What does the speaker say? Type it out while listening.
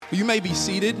You may be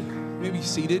seated. Maybe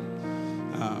seated.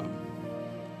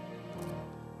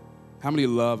 How many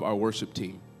love our worship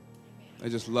team? I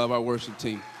just love our worship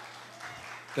team.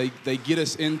 They get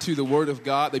us into the Word of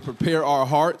God. They prepare our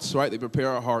hearts, right? They prepare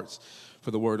our hearts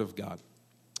for the Word of God.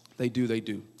 They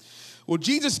do. Well,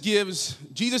 Jesus gives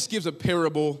a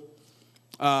parable,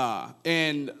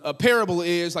 and a parable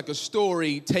is like a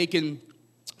story taken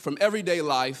from everyday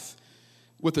life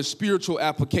with a spiritual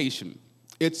application.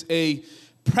 It's a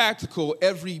practical,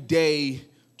 everyday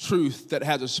truth that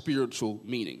has a spiritual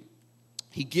meaning.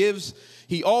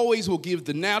 He always will give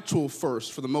the natural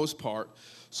first for the most part,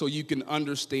 so you can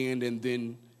understand and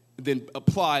then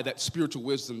apply that spiritual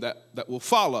wisdom that will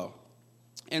follow.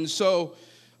 And so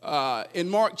in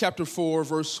Mark chapter 4,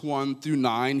 verse 1 through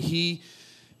 9, he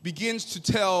begins to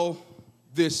tell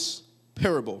this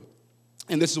parable.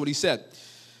 And this is what he said.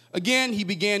 Again, he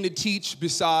began to teach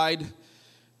beside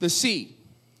the sea,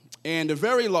 and a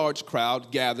very large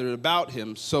crowd gathered about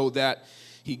him, so that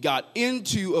he got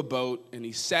into a boat and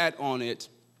he sat on it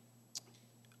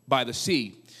by the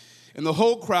sea. And the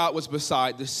whole crowd was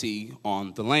beside the sea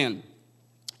on the land.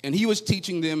 And he was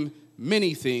teaching them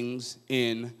many things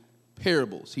in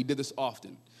parables. He did this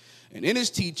often. And in his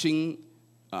teaching,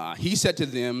 he said to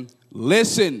them,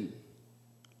 listen.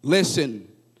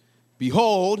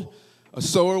 Behold, a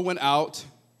sower went out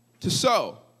to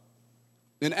sow.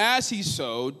 And as he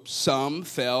sowed, some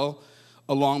fell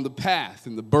along the path,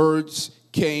 and the birds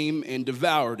came and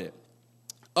devoured it.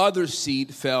 Other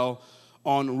seed fell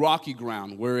on rocky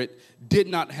ground, where it did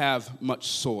not have much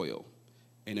soil.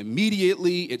 And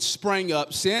immediately it sprang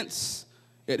up, since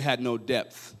it had no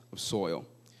depth of soil.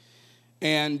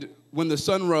 And when the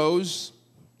sun rose,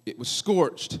 it was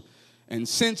scorched. And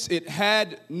since it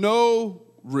had no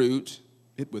root,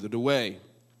 it withered away.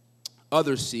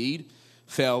 Other seed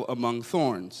fell among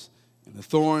thorns, and the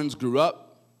thorns grew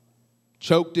up,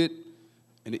 choked it,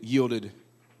 and it yielded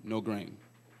no grain.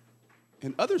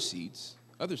 And other seeds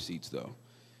though,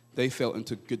 they fell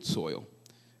into good soil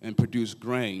and produced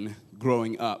grain,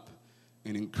 growing up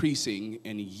and increasing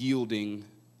and yielding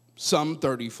some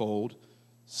 30-fold,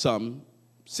 some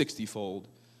 60-fold,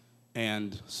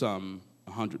 and some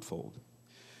 100-fold.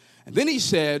 And then he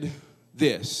said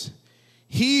this,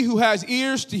 he who has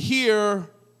ears to hear,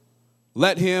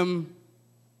 let him.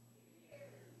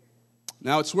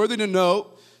 Now it's worthy to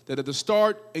note that at the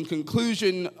start and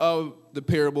conclusion of the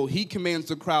parable, he commands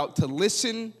the crowd to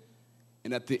listen,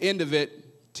 and at the end of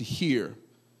it, to hear,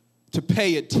 to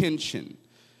pay attention.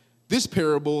 This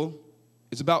parable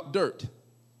is about dirt,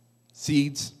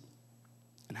 seeds,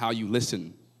 and how you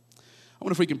listen. I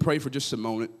wonder if we can pray for just a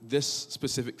moment, this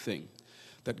specific thing,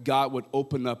 that God would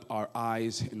open up our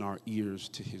eyes and our ears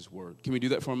to his word. Can we do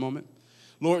that for a moment?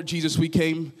 Lord Jesus, we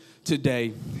came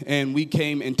today, and we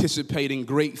came anticipating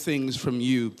great things from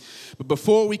you. But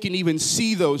before we can even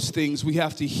see those things, we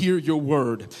have to hear your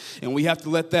word, and we have to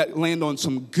let that land on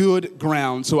some good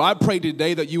ground. So I pray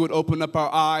today that you would open up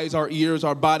our eyes, our ears,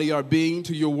 our body, our being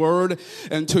to your word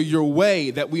and to your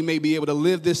way, that we may be able to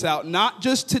live this out, not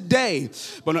just today,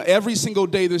 but every single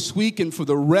day this week and for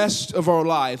the rest of our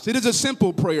lives. It is a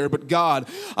simple prayer, but God,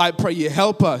 I pray you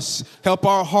help us, help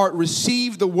our heart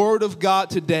receive the word of God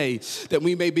today, that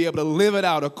we may be able to live it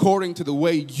out according to the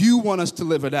way you want us to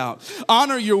live it out.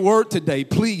 Honor your word today,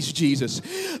 please, Jesus.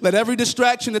 Let every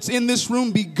distraction that's in this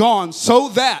room be gone, so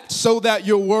that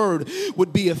your word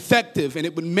would be effective, and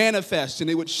it would manifest, and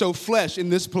it would show flesh in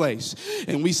this place.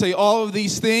 And we say all of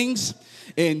these things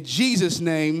in Jesus'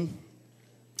 name.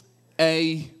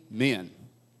 Amen.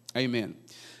 Amen.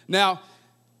 Now,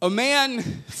 a man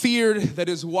feared that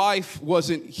his wife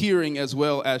wasn't hearing as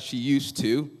well as she used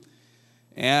to,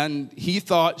 and he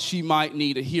thought she might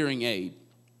need a hearing aid.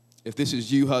 If this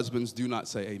is you, husbands, do not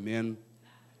say amen.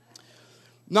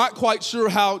 Not quite sure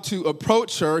how to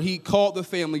approach her, he called the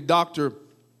family doctor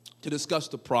to discuss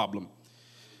the problem.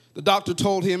 The doctor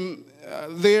told him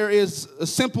there is a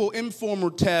simple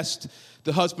informal test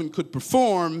the husband could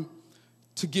perform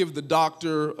to give the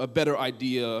doctor a better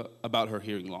idea about her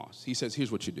hearing loss. He says,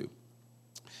 here's what you do.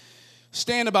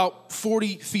 Stand about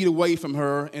 40 feet away from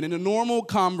her, and in a normal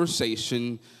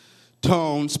conversation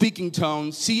tone, speaking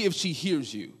tone, see if she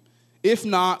hears you. If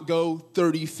not, go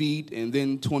 30 feet, and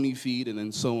then 20 feet, and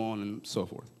then so on and so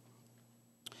forth.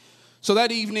 So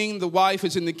that evening, the wife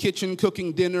is in the kitchen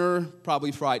cooking dinner,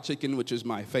 probably fried chicken, which is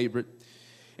my favorite.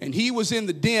 And he was in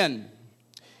the den.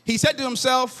 He said to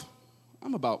himself,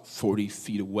 I'm about 40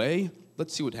 feet away.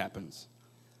 Let's see what happens.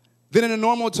 Then in a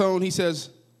normal tone, he says,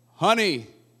 honey,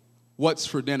 what's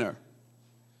for dinner?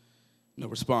 No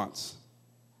response.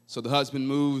 So the husband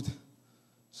moved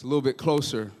just a little bit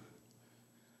closer.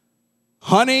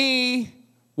 Honey,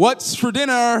 what's for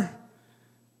dinner?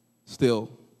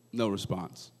 Still no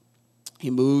response. He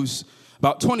moves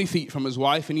about 20 feet from his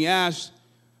wife and he asks,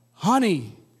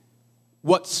 honey,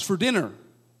 what's for dinner?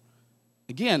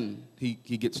 Again, he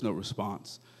gets no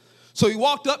response. So he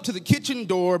walked up to the kitchen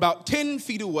door about 10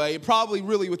 feet away, probably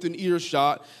really within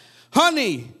earshot.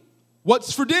 Honey,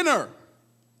 what's for dinner?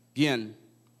 Again,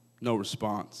 no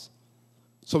response.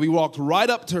 So he walked right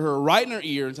up to her, right in her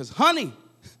ear, and says, honey,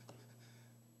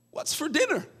 what's for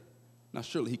dinner? Now,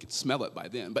 surely he could smell it by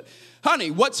then, but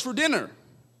honey, what's for dinner?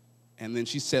 And then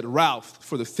she said, Ralph,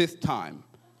 for the 5th time,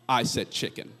 I said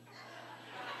chicken.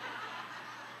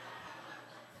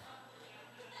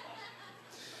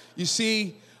 You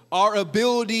see, our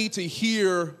ability to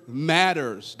hear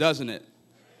matters, doesn't it?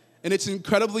 And it's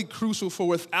incredibly crucial, for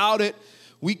without it,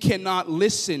 we cannot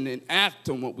listen and act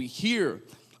on what we hear.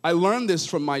 I learned this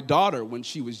from my daughter when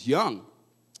she was young.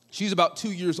 She's about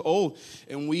 2 years old,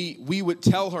 and we would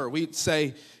tell her, we'd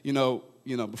say,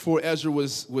 before Ezra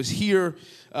was here,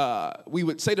 we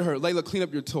would say to her, Layla, clean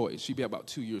up your toys. She'd be about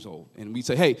 2 years old. And we'd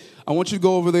say, hey, I want you to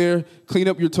go over there, clean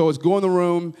up your toys, go in the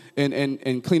room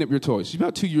and clean up your toys. She's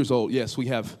about 2 years old. Yes, we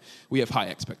have high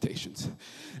expectations.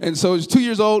 And so she's 2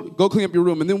 years old, go clean up your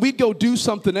room. And then we'd go do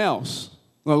something else.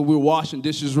 We were washing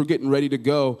dishes, we're getting ready to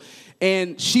go.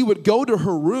 And she would go to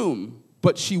her room,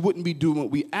 but she wouldn't be doing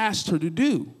what we asked her to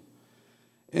do.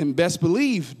 And best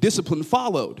believe, discipline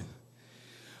followed.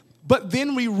 But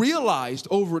then we realized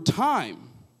over time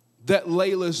that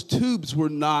Layla's tubes were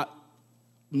not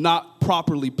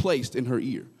properly placed in her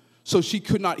ear. So she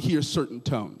could not hear certain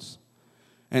tones.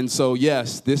 And so,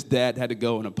 yes, this dad had to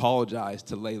go and apologize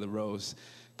to Layla Rose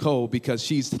Cole because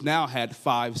she's now had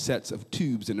 5 sets of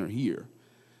tubes in her ear.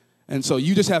 And so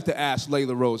you just have to ask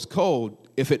Layla Rose Cole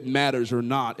if it matters or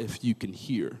not if you can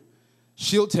hear.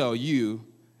 She'll tell you,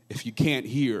 if you can't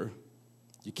hear,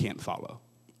 you can't follow.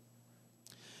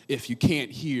 If you can't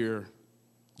hear,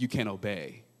 you can't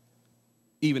obey.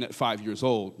 Even at 5 years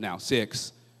old, now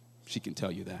 6, she can tell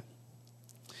you that.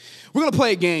 We're going to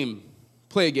play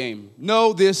a game.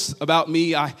 Know this about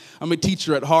me. I'm a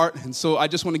teacher at heart, and so I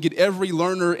just want to get every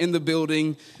learner in the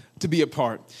building to be a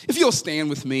part. If you'll stand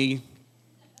with me,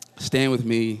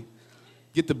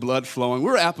 get the blood flowing.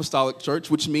 We're an apostolic church,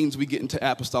 which means we get into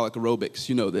apostolic aerobics.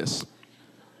 You know this.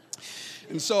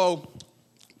 And so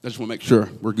I just want to make sure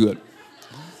we're good.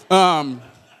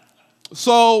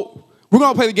 So we're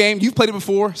going to play the game. You've played it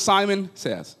before. Simon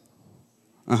says.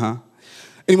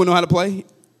 Anyone know how to play?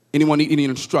 Anyone need any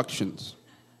instructions?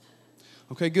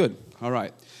 Okay, good. All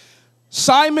right.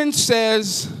 Simon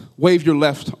says, wave your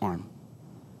left arm.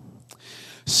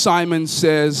 Simon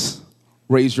says,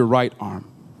 raise your right arm.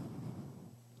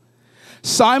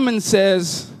 Simon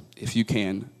says, if you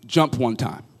can, jump 1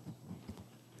 time.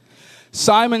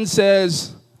 Simon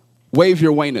says, wave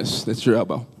your wanus. That's your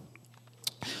elbow.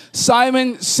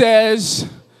 Simon says,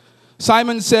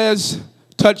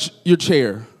 touch your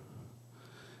chair.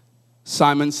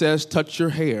 Simon says, touch your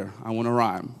hair. I want to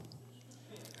rhyme.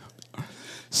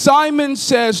 Simon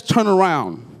says, turn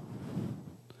around.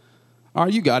 All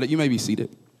right, you got it. You may be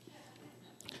seated.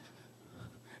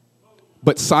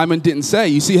 But Simon didn't say.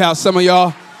 You see how some of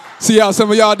y'all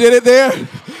did it there?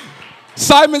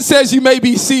 Simon says you may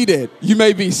be seated. You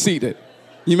may be seated.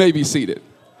 You may be seated.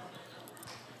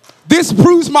 This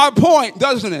proves my point,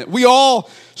 doesn't it? We all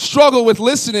struggle with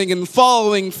listening and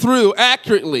following through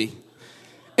accurately,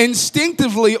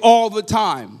 instinctively all the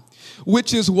time,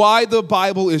 which is why the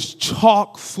Bible is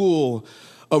chock full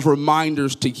of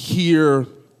reminders to hear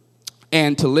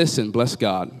and to listen. Bless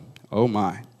God. Oh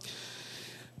my.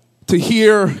 To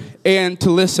hear and to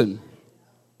listen.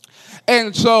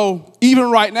 And so,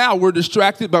 even right now, we're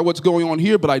distracted by what's going on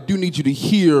here, but I do need you to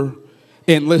hear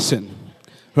and listen,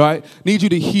 right? Need you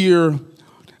to hear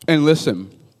and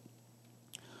listen.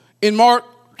 In Mark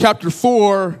chapter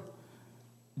 4,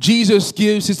 Jesus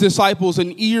gives his disciples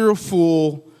an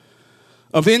earful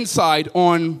of insight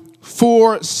on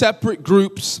 4 separate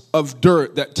groups of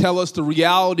dirt that tell us the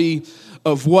reality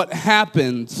of what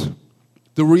happens,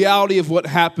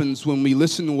 when we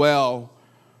listen well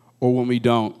or when we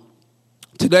don't.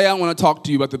 Today I want to talk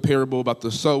to you about the parable about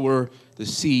the sower, the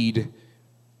seed,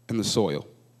 and the soil.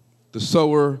 The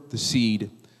sower, the seed,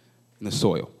 and the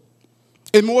soil.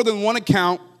 In more than one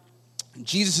account,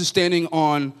 Jesus is standing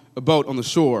on a boat on the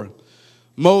shore,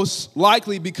 most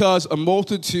likely because a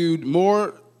multitude,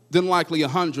 more than likely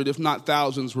 100, if not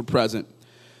thousands, were present.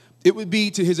 It would be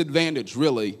to his advantage,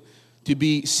 really, to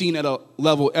be seen at a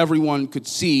level everyone could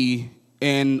see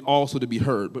and also to be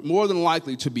heard, but more than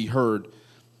likely to be heard.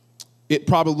 It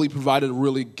probably provided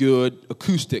really good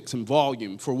acoustics and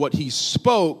volume for what he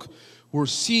spoke were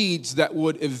seeds that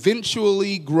would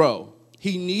eventually grow.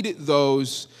 He needed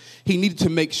to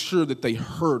make sure that they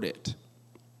heard it.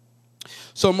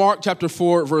 So Mark chapter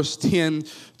 4, verse 10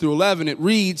 through 11, it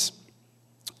reads,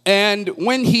 "And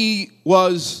when he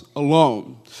was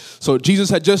alone," so Jesus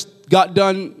had just got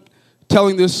done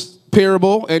telling this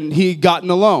parable, and he had gotten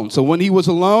alone. So when he was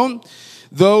alone,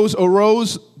 those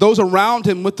around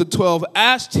him with the 12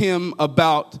 asked him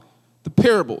about the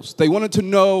parables. They wanted to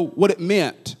know what it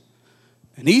meant.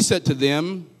 And he said to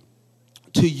them,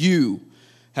 "To you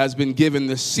has been given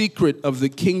the secret of the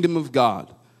kingdom of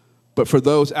God. But for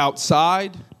those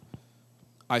outside,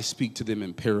 I speak to them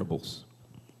in parables."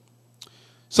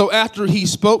 So after he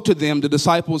spoke to them, the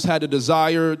disciples had a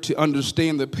desire to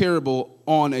understand the parable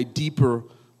on a deeper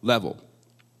level.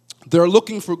 They're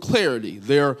looking for clarity.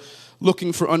 They're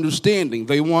looking for understanding.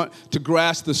 They want to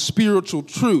grasp the spiritual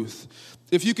truth.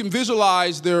 If you can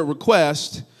visualize their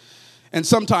request, and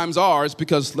sometimes ours,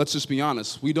 because let's just be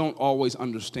honest, we don't always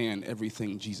understand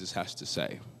everything Jesus has to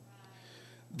say.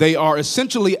 They are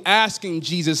essentially asking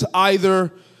Jesus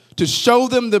either to show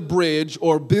them the bridge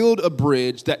or build a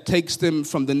bridge that takes them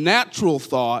from the natural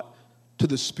thought to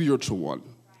the spiritual one.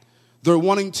 They're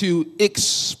wanting to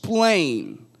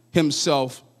explain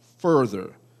himself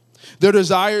further. Their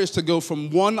desire is to go from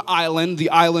one island, the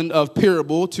island of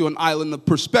parable, to an island of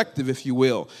perspective, if you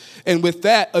will. And with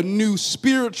that, a new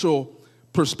spiritual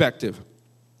perspective.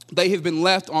 They have been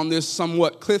left on this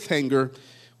somewhat cliffhanger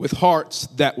with hearts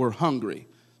that were hungry.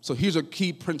 So here's a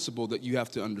key principle that you have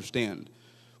to understand.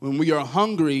 When we are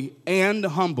hungry and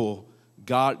humble,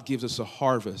 God gives us a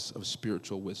harvest of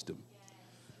spiritual wisdom.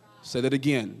 Say that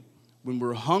again. When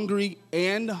we're hungry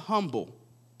and humble,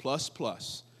 plus,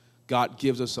 God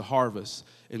gives us a harvest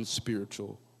in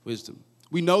spiritual wisdom.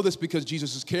 We know this because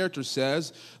Jesus' character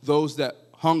says, those that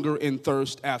hunger and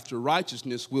thirst after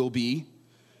righteousness will be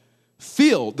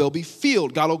filled. They'll be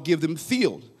filled. God will give them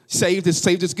filled. Saved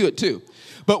is good too.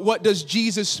 But what does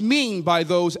Jesus mean by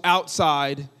those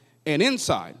outside and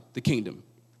inside the kingdom?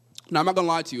 Now, I'm not going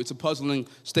to lie to you. It's a puzzling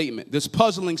statement. This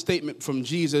puzzling statement from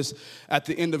Jesus at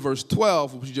the end of verse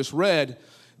 12, which we just read,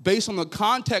 based on the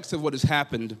context of what has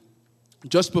happened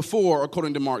just before,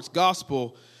 according to Mark's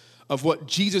gospel, of what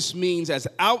Jesus means as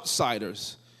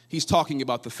outsiders, he's talking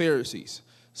about the Pharisees.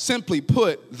 Simply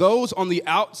put, those on the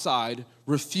outside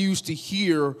refuse to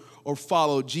hear or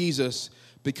follow Jesus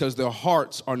because their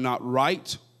hearts are not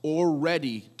right or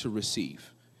ready to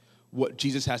receive what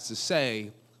Jesus has to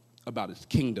say about his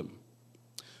kingdom.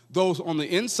 Those on the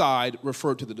inside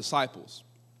refer to the disciples.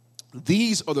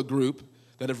 These are the group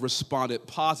that have responded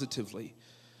positively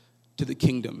to the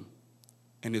kingdom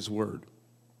and his word.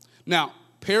 Now,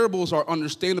 parables are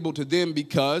understandable to them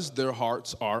because their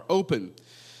hearts are open.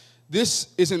 This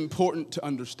is important to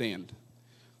understand.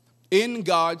 In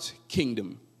God's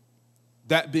kingdom,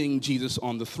 that being Jesus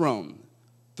on the throne,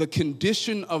 the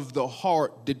condition of the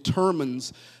heart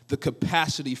determines the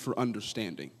capacity for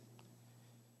understanding.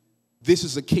 This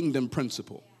is a kingdom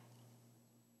principle.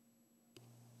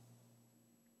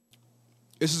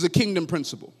 This is a kingdom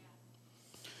principle.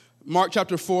 Mark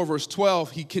chapter 4, verse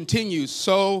 12, he continues,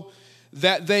 so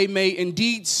that they may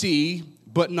indeed see,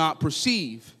 but not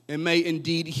perceive, and may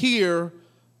indeed hear,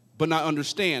 but not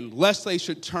understand, lest they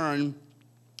should turn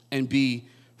and be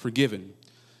forgiven.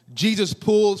 Jesus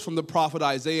pulls from the prophet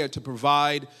Isaiah to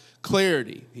provide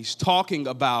clarity. He's talking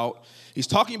about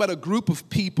a group of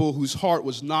people whose heart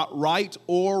was not right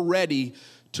or ready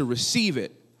to receive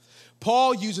it.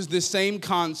 Paul uses this same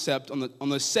concept on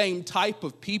the same type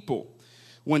of people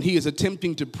when he is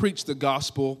attempting to preach the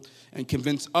gospel and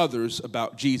convince others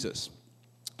about Jesus.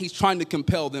 He's trying to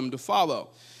compel them to follow.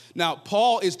 Now,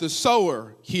 Paul is the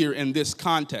sower here in this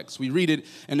context. We read it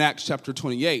in Acts chapter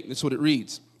 28. That's what it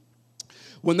reads.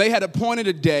 When they had appointed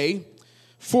a day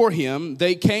for him,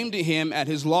 they came to him at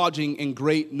his lodging in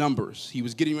great numbers. He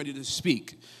was getting ready to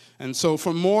speak. And so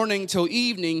from morning till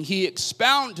evening, he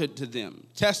expounded to them,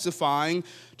 testifying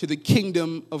to the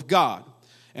kingdom of God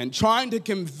and trying to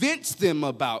convince them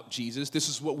about Jesus. This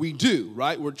is what we do,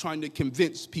 right? We're trying to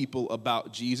convince people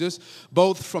about Jesus,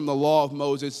 both from the law of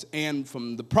Moses and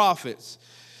from the prophets.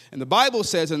 And the Bible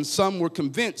says, and some were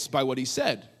convinced by what he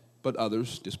said, but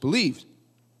others disbelieved.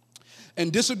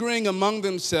 And disagreeing among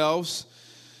themselves,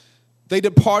 they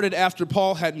departed after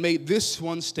Paul had made this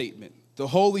one statement. The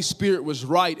Holy Spirit was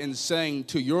right in saying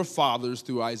to your fathers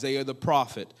through Isaiah the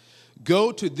prophet,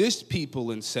 go to this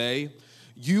people and say,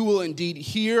 you will indeed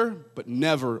hear, but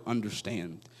never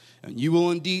understand. And you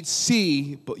will indeed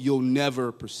see, but you'll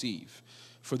never perceive.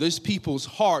 For this people's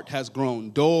heart has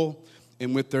grown dull,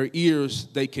 and with their ears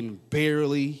they can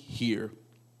barely hear.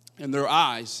 And their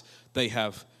eyes they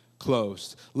have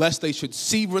closed, lest they should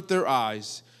see with their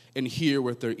eyes and hear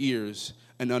with their ears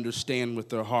and understand with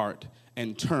their heart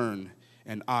and turn,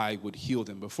 and I would heal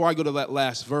them. Before I go to that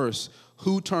last verse,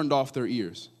 who turned off their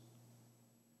ears?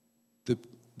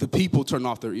 The people turned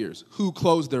off their ears. Who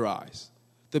closed their eyes?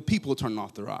 The people turned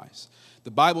off their eyes.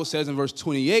 The Bible says in verse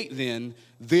 28 then,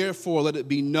 therefore let it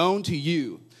be known to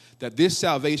you that this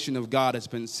salvation of God has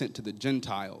been sent to the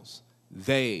Gentiles.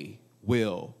 They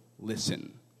will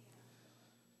listen.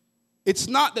 It's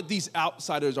not that these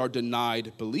outsiders are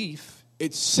denied belief.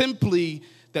 It's simply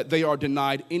that they are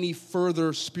denied any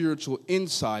further spiritual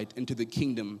insight into the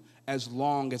kingdom as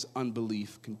long as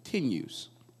unbelief continues.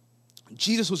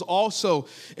 Jesus was also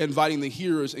inviting the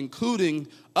hearers, including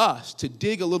us, to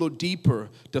dig a little deeper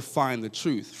to find the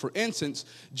truth. For instance,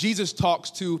 Jesus talks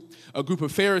to a group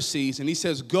of Pharisees, and he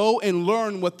says, go and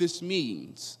learn what this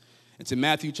means. It's in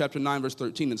Matthew chapter 9, verse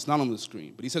 13. It's not on the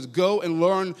screen. But he says, go and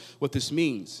learn what this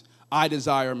means. I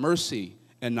desire mercy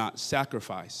and not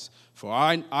sacrifice. For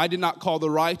I did not call the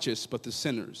righteous, but the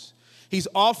sinners. He's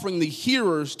offering the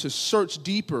hearers to search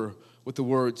deeper with the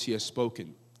words he has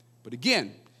spoken. But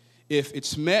again, if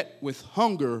it's met with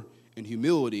hunger and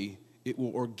humility, it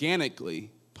will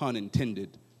organically, pun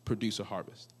intended, produce a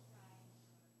harvest.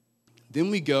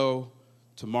 Then we go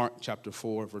to Mark chapter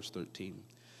 4, verse 13.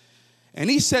 And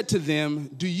he said to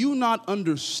them, do you not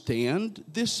understand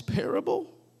this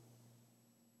parable?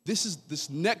 This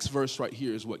next verse right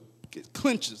here is what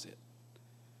clinches it.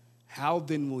 How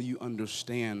then will you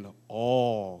understand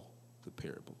all the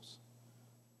parables?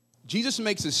 Jesus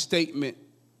makes a statement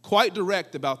quite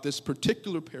direct about this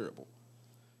particular parable.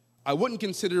 I wouldn't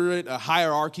consider it a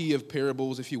hierarchy of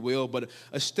parables, if you will, but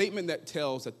a statement that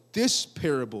tells that this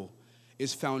parable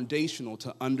is foundational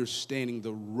to understanding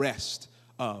the rest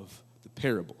of the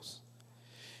parables.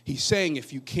 He's saying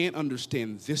if you can't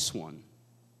understand this one,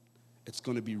 it's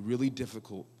going to be really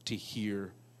difficult to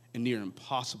hear and near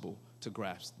impossible to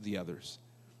grasp the others.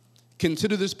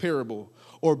 Consider this parable,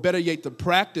 or better yet, the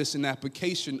practice and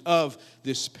application of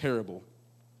this parable.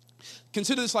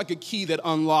 Consider this like a key that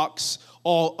unlocks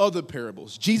all other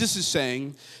parables. Jesus is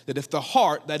saying that if the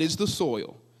heart, that is the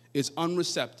soil, is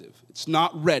unreceptive, it's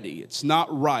not ready, it's not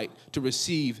right to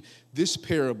receive this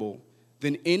parable,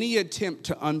 then any attempt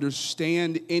to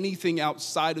understand anything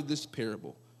outside of this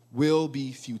parable will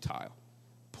be futile,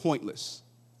 pointless,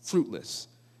 fruitless.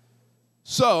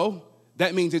 So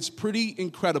that means it's pretty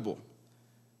incredible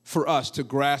for us to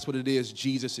grasp what it is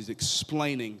Jesus is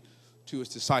explaining to his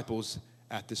disciples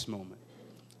at this moment.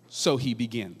 So he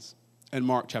begins in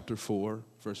Mark chapter 4,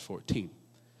 verse 14.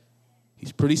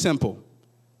 He's pretty simple.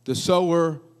 The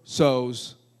sower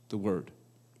sows the word.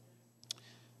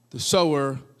 The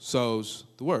sower sows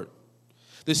the word.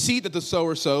 The seed that the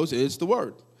sower sows is the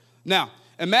word. Now,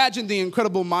 imagine the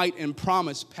incredible might and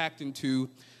promise packed into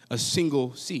a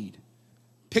single seed.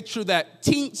 Picture that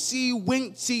teensy,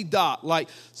 wincy dot, like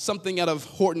something out of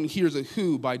Horton Hears a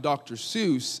Who by Dr.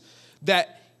 Seuss.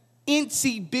 That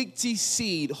incy, bigsy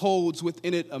seed holds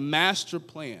within it a master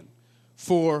plan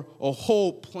for a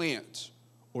whole plant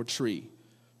or tree.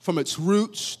 From its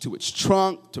roots to its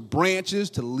trunk to branches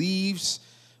to leaves,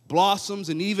 blossoms,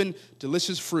 and even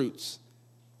delicious fruits.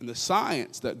 And the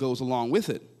science that goes along with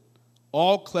it,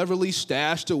 all cleverly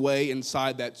stashed away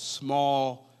inside that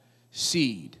small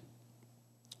seed.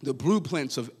 The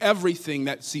blueprints of everything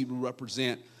that seed will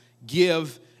represent,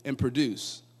 give, and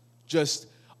produce. Just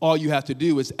all you have to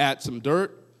do is add some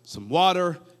dirt, some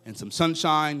water, and some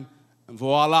sunshine, and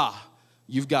voila,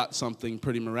 you've got something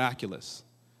pretty miraculous.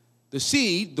 The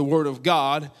seed, the word of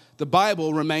God, the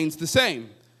Bible remains the same.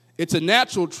 It's a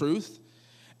natural truth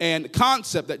and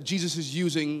concept that Jesus is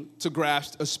using to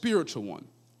grasp a spiritual one.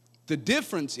 The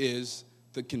difference is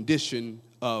the condition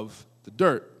of the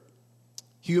dirt.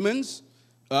 Humans,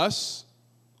 us,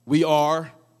 we are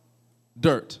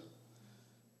dirt.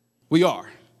 We are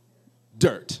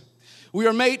dirt. We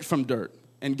are made from dirt,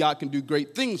 and God can do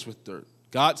great things with dirt.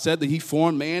 God said that he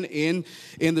formed man in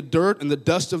the dirt and the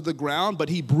dust of the ground, but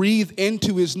he breathed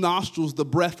into his nostrils the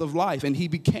breath of life, and he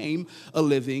became a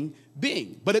living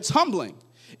being. But it's humbling.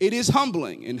 It is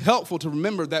humbling and helpful to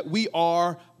remember that we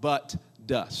are but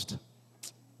dust,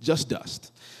 just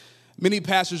dust. Many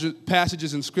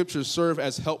passages in Scripture serve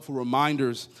as helpful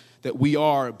reminders that we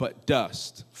are but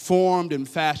dust, formed and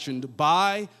fashioned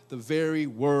by the very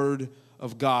word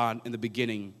of God in the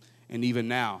beginning and even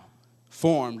now,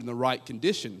 formed in the right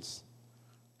conditions,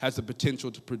 has the potential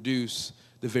to produce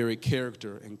the very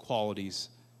character and qualities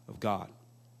of God.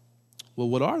 Well,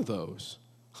 what are those?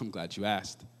 I'm glad you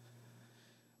asked.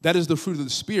 That is the fruit of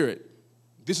the Spirit.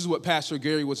 This is what Pastor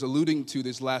Gary was alluding to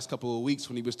this last couple of weeks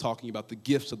when he was talking about the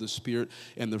gifts of the Spirit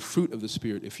and the fruit of the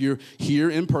Spirit. If you're here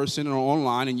in person or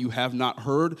online and you have not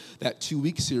heard that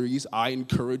 2-week series, I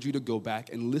encourage you to go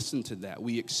back and listen to that.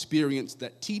 We experienced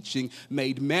that teaching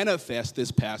made manifest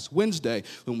this past Wednesday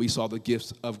when we saw the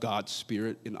gifts of God's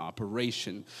Spirit in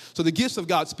operation. So the gifts of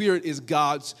God's Spirit is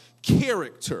God's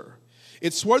character.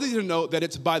 It's worthy to note that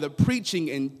it's by the preaching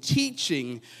and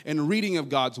teaching and reading of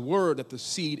God's word that the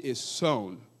seed is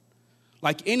sown.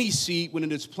 Like any seed, when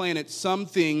it is planted,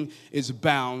 something is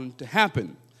bound to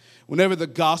happen. Whenever the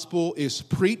gospel is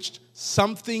preached,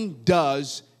 something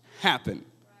does happen.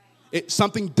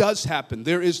 Something does happen.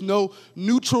 There is no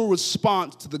neutral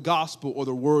response to the gospel or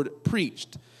the word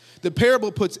preached. The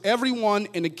parable puts everyone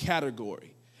in a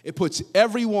category. It puts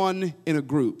everyone in a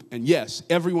group. And yes,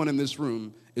 everyone in this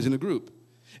room is in a group.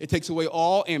 It takes away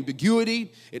all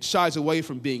ambiguity. It shies away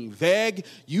from being vague.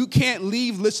 You can't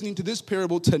leave listening to this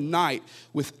parable tonight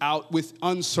with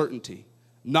uncertainty,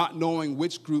 not knowing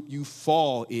which group you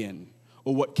fall in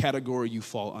or what category you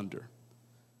fall under.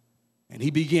 And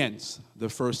he begins the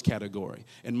first category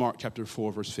in Mark chapter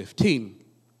 4, verse 15.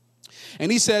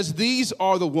 And he says, "These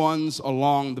are the ones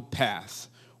along the path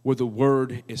where the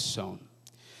word is sown.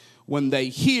 When they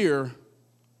hear,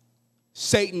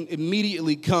 Satan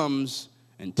immediately comes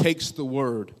and takes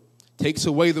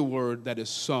away the word that is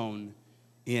sown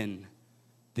in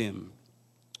them."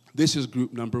 This is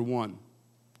group number one.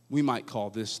 We might call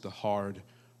this the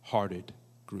hard-hearted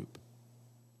group.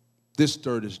 This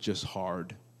dirt is just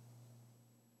hard.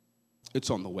 It's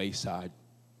on the wayside,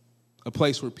 a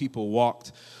place where people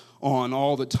walked on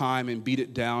all the time and beat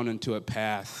it down into a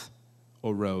path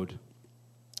or road.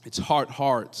 It's hard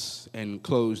hearts and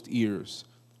closed ears.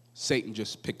 Satan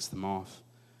just picks them off.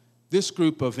 This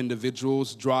group of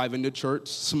individuals drive into church,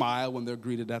 smile when they're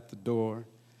greeted at the door,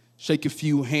 shake a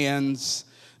few hands,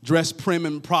 dress prim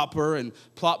and proper, and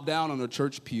plop down on a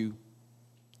church pew.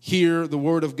 Hear the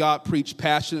word of God preached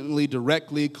passionately,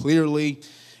 directly, clearly,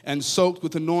 and soaked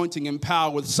with anointing and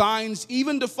power, with signs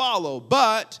even to follow.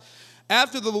 But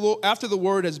after the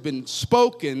word has been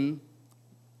spoken,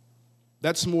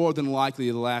 that's more than likely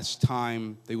the last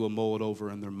time they will mull it over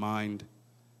in their mind.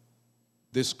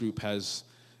 This group has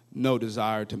no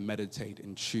desire to meditate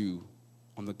and chew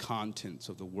on the contents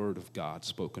of the word of God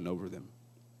spoken over them.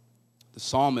 The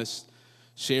psalmist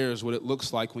shares what it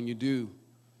looks like when you do,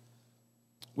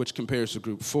 which compares to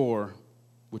group 4,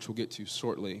 which we'll get to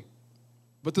shortly.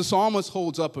 But the psalmist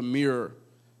holds up a mirror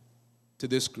to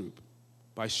this group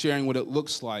by sharing what it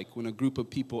looks like when a group of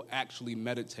people actually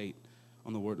meditate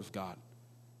on the word of God.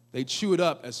 They chew it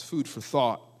up as food for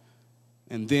thought,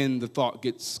 and then the thought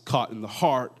gets caught in the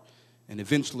heart, and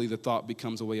eventually the thought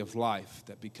becomes a way of life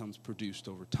that becomes produced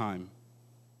over time.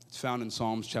 It's found in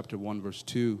Psalms chapter 1, verse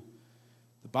 2.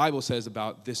 The Bible says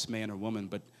about this man or woman,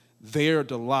 "But their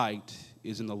delight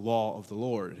is in the law of the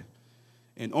Lord.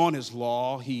 And on his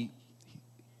law,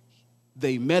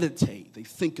 they meditate, they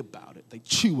think about it, they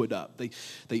chew it up, they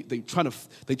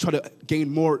try to gain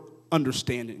more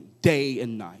understanding day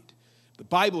and night." The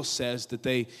Bible says that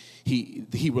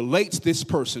he relates this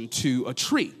person to a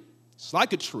tree. It's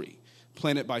like a tree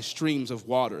planted by streams of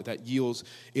water that yields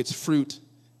its fruit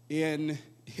in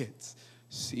its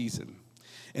season,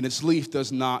 and its leaf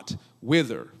does not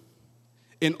wither.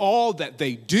 In all that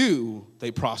they do,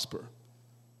 they prosper.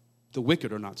 The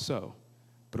wicked are not so,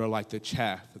 but are like the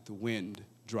chaff that the wind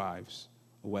drives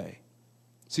away.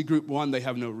 See, group 1, they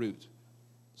have no root,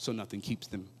 so nothing keeps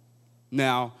them.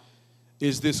 Now,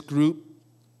 is this group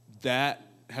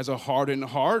that has a hardened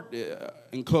heart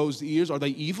and closed ears, are they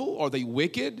evil? Are they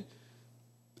wicked?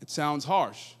 It sounds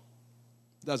harsh,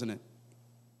 doesn't it?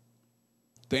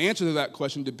 The answer to that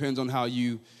question depends on how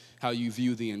you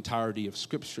view the entirety of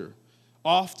Scripture.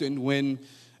 Often when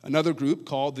another group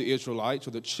called the Israelites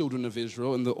or the children of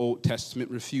Israel in the Old Testament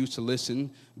refused to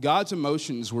listen, God's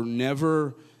emotions were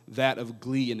never that of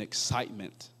glee and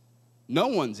excitement. No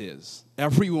one's is.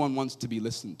 Everyone wants to be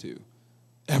listened to.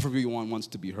 Everyone wants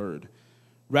to be heard.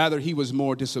 Rather, he was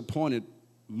more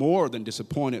than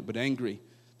disappointed, but angry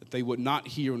that they would not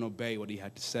hear and obey what he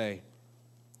had to say.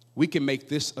 We can make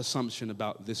this assumption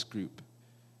about this group.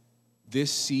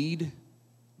 This seed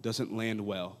doesn't land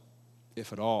well,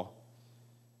 if at all.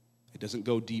 It doesn't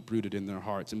go deep-rooted in their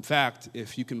hearts. In fact,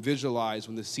 if you can visualize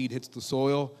when the seed hits the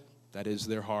soil, that is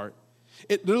their heart.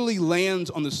 It literally lands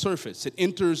on the surface.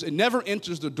 It never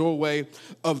enters the doorway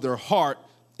of their heart.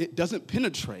 It doesn't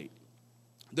penetrate.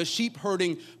 The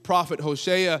sheep-herding prophet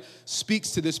Hosea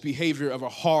speaks to this behavior of a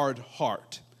hard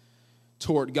heart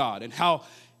toward God and how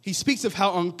He speaks of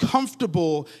how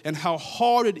uncomfortable and how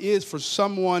hard it is for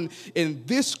someone in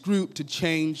this group to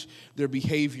change their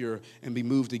behavior and be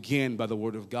moved again by the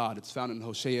word of God. It's found in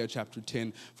Hosea chapter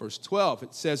 10, verse 12.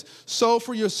 It says, "Sow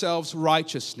for yourselves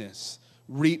righteousness,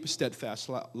 reap steadfast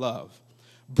love.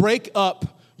 Break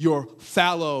up your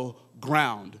fallow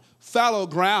ground." Fallow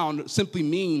ground simply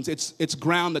means it's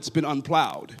ground that's been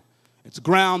unplowed. It's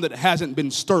ground that hasn't been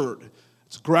stirred.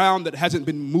 It's ground that hasn't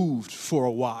been moved for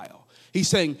a while. He's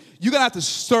saying, you're going to have to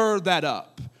stir that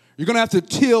up. You're going to have to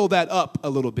till that up a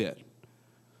little bit.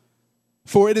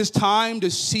 "For it is time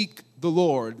to seek the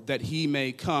Lord, that he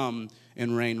may come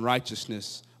and rain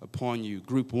righteousness upon you."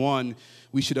 Group one,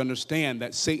 we should understand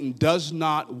that Satan does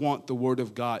not want the word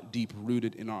of God deep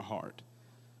rooted in our heart.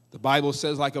 The Bible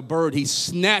says, like a bird, he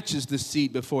snatches the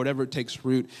seed before it ever takes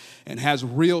root and has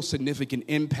real significant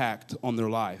impact on their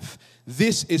life.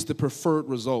 This is the preferred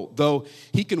result, though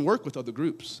he can work with other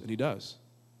groups, and he does.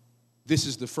 This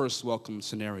is the first welcome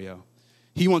scenario.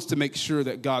 He wants to make sure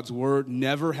that God's word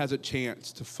never has a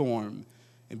chance to form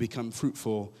and become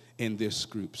fruitful in this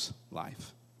group's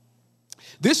life.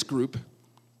 This group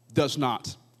does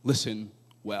not listen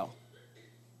well.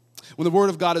 When the word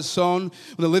of God is sown,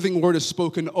 when the living word is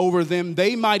spoken over them,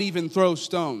 they might even throw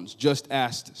stones. Just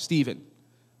asked Stephen,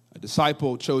 a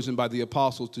disciple chosen by the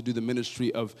apostles to do the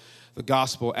ministry of the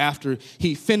gospel. After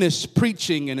he finished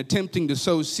preaching and attempting to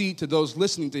sow seed to those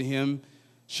listening to him,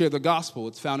 share the gospel.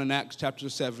 It's found in Acts chapter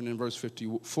 7 and verse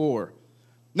 54.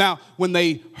 Now, when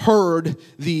they heard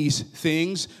these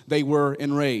things, they were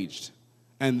enraged,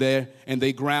 and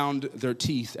they ground their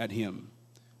teeth at him.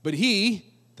 But he,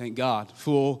 thank God,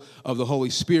 full of the Holy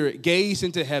Spirit, gazed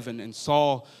into heaven and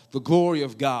saw the glory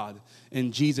of God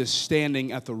and Jesus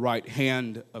standing at the right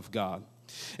hand of God.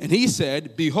 And he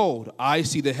said, "Behold, I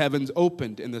see the heavens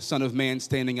opened and the Son of Man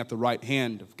standing at the right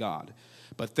hand of God."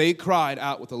 But they cried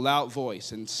out with a loud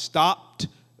voice and stopped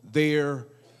their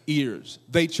ears.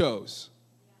 They chose.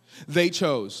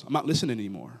 I'm not listening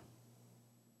anymore.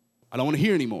 I don't want to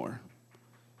hear anymore.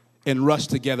 And rushed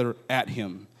together at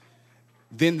him.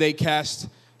 Then they cast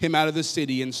him out of the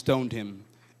city and stoned him.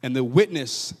 And the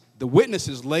witnesses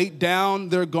laid down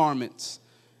their garments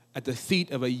at the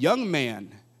feet of a young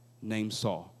man named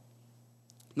Saul.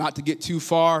 Not to get too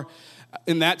far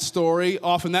in that story,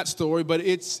 but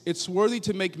it's worthy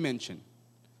to make mention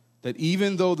that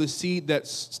even though the seed that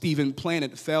Stephen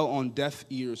planted fell on deaf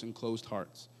ears and closed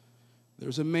hearts,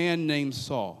 there's a man named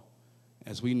Saul,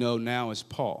 as we know now as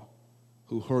Paul,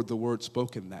 who heard the word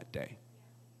spoken that day.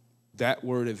 That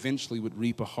word eventually would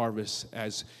reap a harvest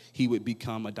as he would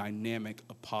become a dynamic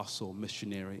apostle,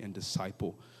 missionary, and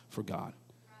disciple for God.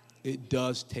 It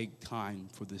does take time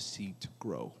for the seed to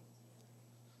grow.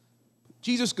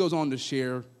 Jesus goes on to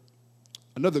share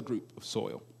another group of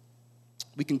soil.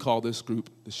 We can call this group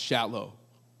the shallow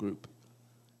group.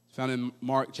 It's found in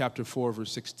Mark chapter 4,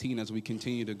 verse 16 as we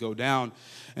continue to go down.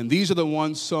 And these are the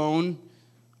ones sown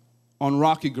on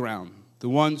rocky ground, the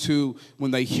ones who,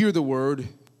 when they hear the word,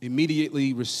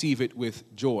 immediately receive it with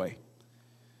joy.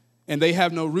 And they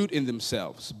have no root in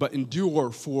themselves, but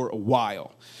endure for a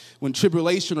while. When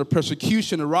tribulation or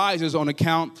persecution arises on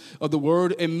account of the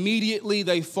word, immediately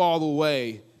they fall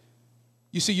away.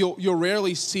 You see, you'll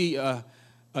rarely see a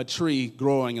tree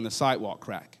growing in a sidewalk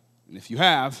crack. And if you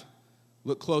have,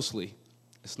 look closely.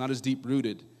 It's not as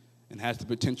deep-rooted and has the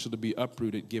potential to be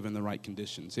uprooted given the right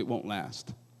conditions. It won't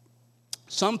last.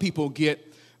 Some people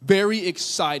get very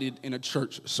excited in a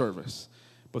church service,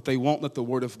 but they won't let the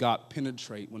word of God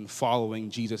penetrate when following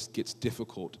Jesus gets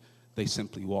difficult. They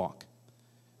simply walk.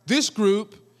 This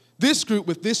group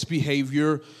with this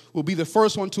behavior will be the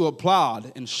first one to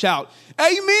applaud and shout,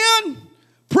 "Amen!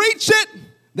 Preach it!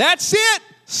 That's it!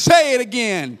 Say it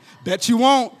again!" Bet you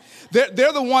won't.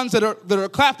 They're the ones that are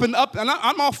clapping up, and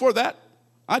I'm all for that.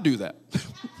 I do that.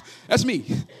 That's me.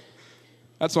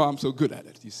 That's why I'm so good at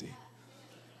it, you see.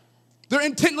 They're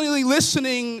intently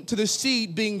listening to the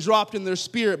seed being dropped in their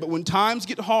spirit, but when times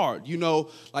get hard,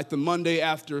 like the Monday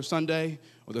after Sunday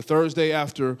or the Thursday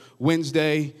after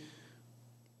Wednesday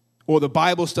or the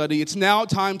Bible study, it's now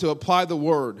time to apply the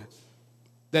word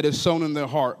that is sown in their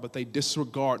heart, but they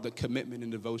disregard the commitment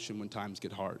and devotion when times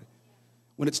get hard.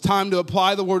 When it's time to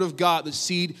apply the word of God, the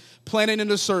seed planted in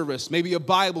a service, maybe a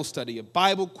Bible study, a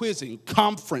Bible quizzing,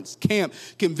 conference, camp,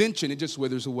 convention, it just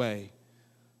withers away.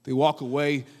 They walk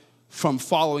away from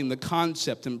following the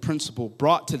concept and principle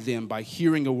brought to them by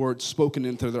hearing a word spoken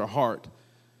into their heart.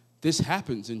 This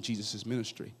happens in Jesus'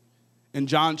 ministry. In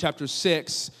John chapter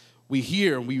 6, we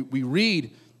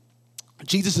read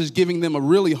Jesus is giving them a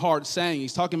really hard saying.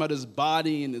 He's talking about his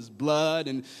body and his blood,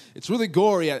 and it's really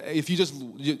gory. If you just,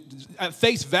 at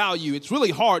face value, it's really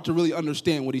hard to really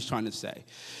understand what he's trying to say.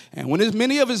 And when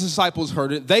many of his disciples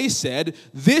heard it, they said,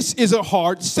 "This is a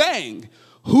hard saying.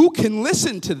 Who can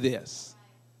listen to this?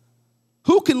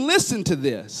 Who can listen to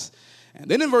this?" And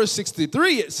then in verse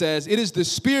 63, it says, "It is the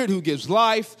Spirit who gives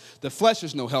life. The flesh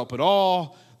is no help at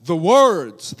all. The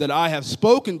words that I have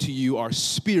spoken to you are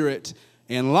spirit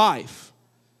and life."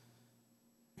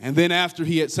 And then after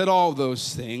he had said all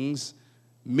those things,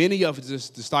 many of his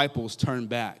disciples turned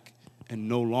back and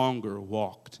no longer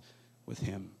walked with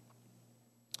him.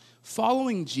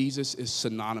 Following Jesus is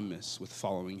synonymous with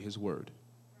following his word.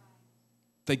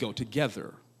 They go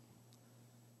together.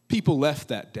 People left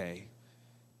that day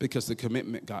because the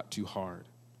commitment got too hard.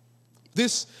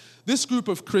 This group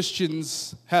of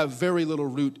Christians have very little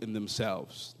root in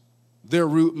themselves. Their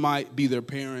root might be their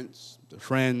parents, their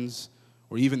friends,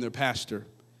 or even their pastor.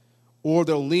 Or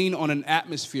they'll lean on an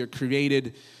atmosphere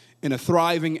created in a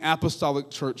thriving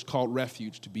apostolic church called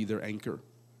Refuge to be their anchor.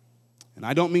 And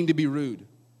I don't mean to be rude.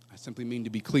 I simply mean to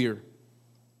be clear.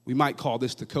 We might call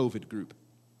this the COVID group.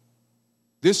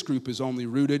 This group is only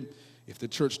rooted if the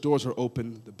church doors are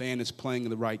open, the band is playing in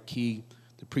the right key,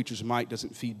 the preacher's mic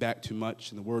doesn't feed back too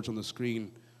much, and the words on the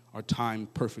screen are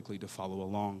timed perfectly to follow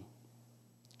along.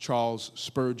 Charles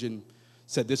Spurgeon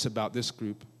said this about this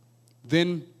group: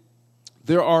 "Then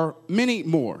there are many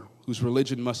more whose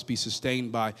religion must be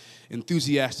sustained by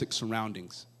enthusiastic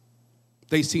surroundings.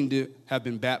 They seem to have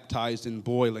been baptized in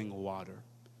boiling water.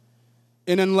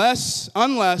 And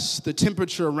unless the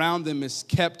temperature around them is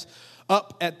kept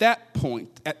up at that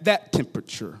point, at that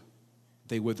temperature,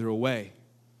 they wither away.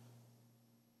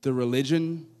 The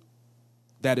religion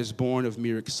that is born of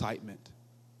mere excitement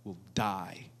will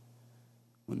die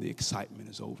when the excitement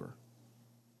is over."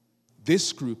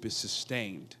 This group is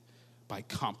sustained by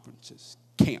conferences,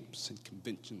 camps, and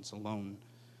conventions alone.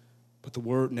 But the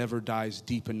word never dies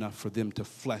deep enough for them to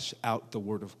flesh out the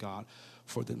word of God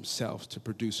for themselves, to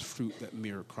produce fruit that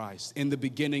mirror Christ. In the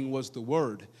beginning was the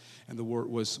Word, and the Word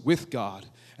was with God,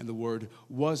 and the Word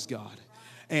was God.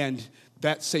 And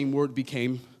that same Word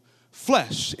became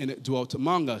flesh, and it dwelt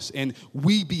among us, and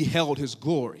we beheld his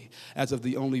glory as of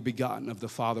the only begotten of the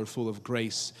Father, full of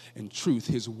grace and truth.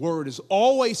 His word is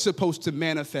always supposed to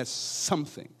manifest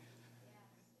something.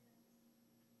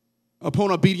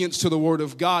 Upon obedience to the word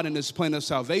of God and his plan of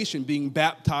salvation, being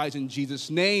baptized in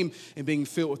Jesus' name and being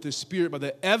filled with the Spirit by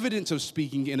the evidence of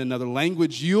speaking in another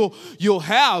language, you'll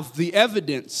have the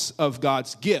evidence of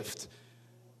God's gift.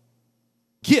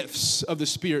 Gifts of the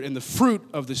Spirit and the fruit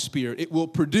of the Spirit it will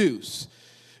produce.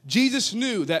 Jesus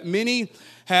knew that many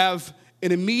have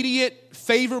an immediate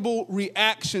favorable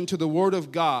reaction to the word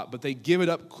of God, but they give it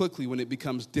up quickly when it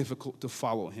becomes difficult to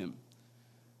follow him.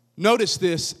 Notice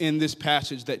this in this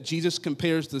passage, that Jesus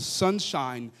compares the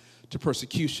sunshine to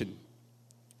persecution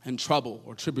and trouble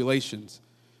or tribulations,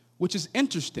 which is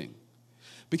interesting.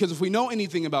 Because if we know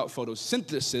anything about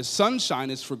photosynthesis, sunshine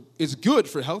is good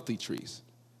for healthy trees.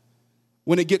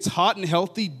 When it gets hot and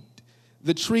healthy,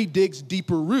 the tree digs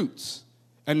deeper roots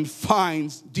and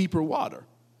finds deeper water.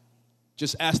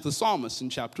 Just ask the psalmist in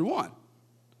chapter 1.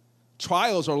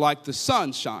 Trials are like the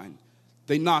sunshine.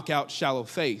 They knock out shallow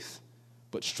faith,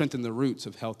 but strengthen the roots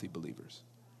of healthy believers.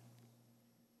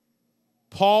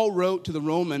 Paul wrote to the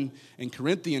Roman and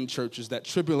Corinthian churches that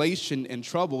tribulation and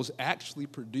troubles actually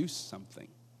produce something.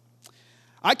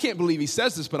 I can't believe he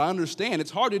says this, but I understand.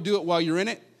 It's hard to do it while you're in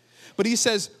it. But he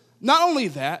says, not only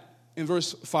that, in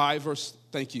verse 5,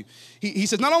 thank you. He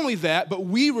says, not only that, but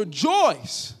we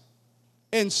rejoice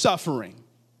in suffering.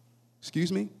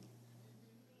 Excuse me?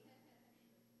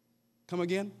 Come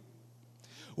again?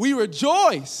 We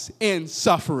rejoice in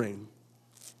suffering,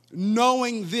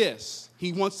 knowing this.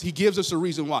 He gives us a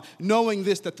reason why. Knowing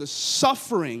this, that the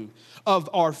suffering of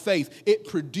our faith, it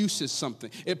produces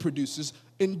something. It produces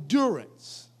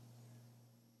endurance.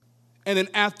 And then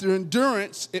after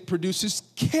endurance, it produces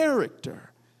character.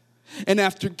 And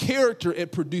after character,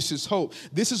 it produces hope.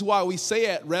 This is why we say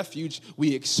at Refuge,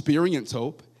 we experience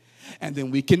hope, and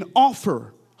then we can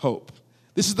offer hope.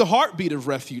 This is the heartbeat of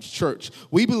Refuge Church.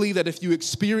 We believe that if you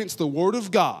experience the Word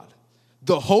of God,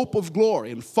 the hope of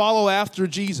glory, and follow after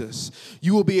Jesus,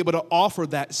 you will be able to offer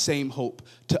that same hope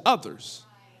to others.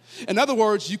 In other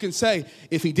words, you can say,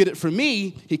 if he did it for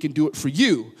me, he can do it for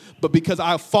you. But because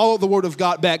I followed the Word of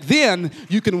God back then,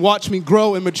 you can watch me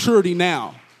grow in maturity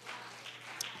now.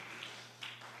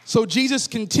 So Jesus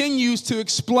continues to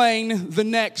explain the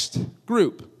next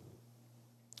group.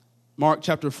 Mark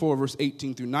chapter 4, verse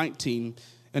 18 through 19,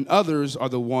 and others are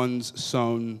the ones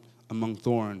sown among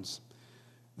thorns.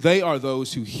 They are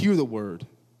those who hear the word,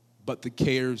 but the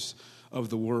cares of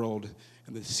the world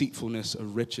and the deceitfulness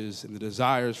of riches and the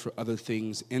desires for other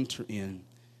things enter in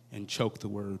and choke the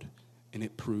word, and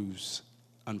it proves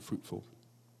unfruitful.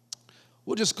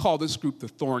 We'll just call this group the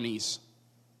Thornies.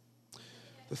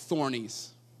 The Thornies.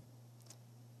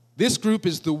 This group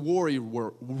is the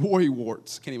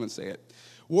worrywarts. Can't even say it.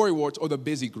 Worrywarts, or the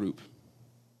busy group.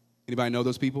 Anybody know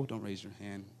those people? Don't raise your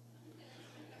hand.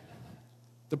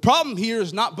 The problem here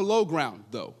is not below ground,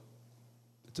 though.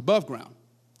 It's above ground.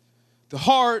 The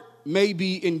heart may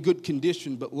be in good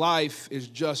condition, but life is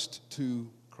just too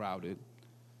crowded.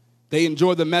 They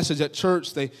enjoyed the message at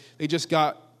church. They just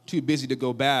got too busy to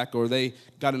go back, or they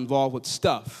got involved with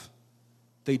stuff.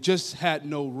 They just had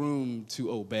no room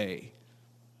to obey.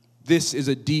 This is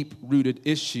a deep-rooted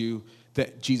issue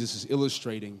that Jesus is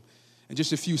illustrating. In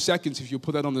just a few seconds, if you'll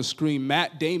put that on the screen,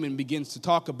 Matt Damon begins to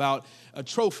talk about a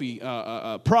trophy,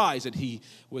 a prize that he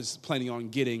was planning on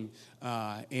getting,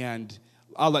 and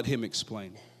I'll let him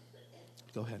explain.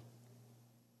 Go ahead.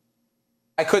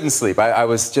 I couldn't sleep. I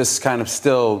was just kind of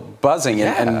still buzzing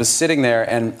and was sitting there,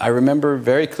 and I remember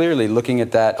very clearly looking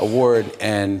at that award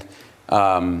and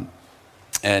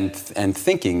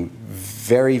thinking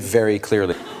very, very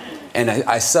clearly. And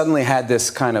I suddenly had this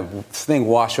kind of thing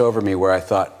wash over me where I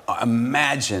thought,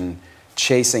 imagine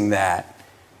chasing that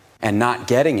and not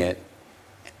getting it,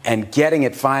 and getting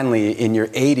it finally in your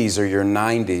 80s or your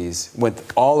 90s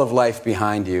with all of life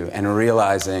behind you, and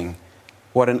realizing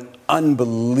what an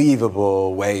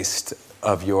unbelievable waste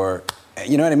of your,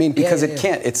 you know what I mean? Because it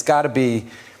can't, it's got to be,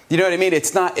 you know what I mean?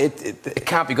 It's not, it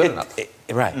can't be good enough.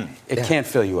 Right. It can't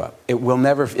fill you up. It will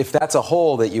never, if that's a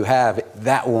hole that you have,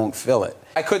 that won't fill it.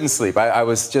 I couldn't sleep. I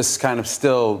was just kind of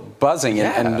still buzzing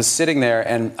and was sitting there,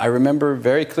 and I remember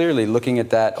very clearly looking at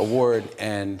that award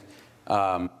and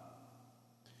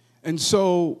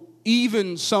so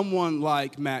even someone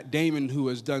like Matt Damon, who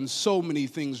has done so many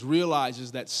things,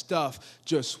 realizes that stuff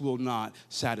just will not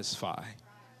satisfy.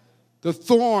 The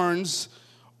thorns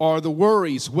are the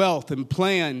worries, wealth, and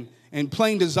plain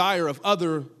desire of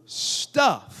other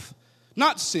stuff.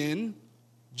 Not sin,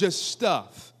 just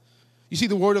stuff. You see,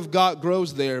 the word of God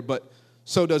grows there, but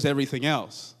so does everything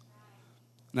else.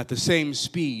 And at the same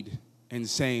speed and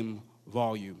same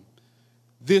volume.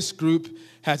 This group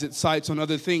has its sights on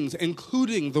other things,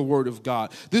 including the word of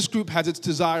God. This group has its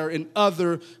desire in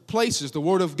other places. The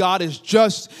word of God is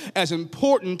just as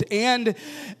important and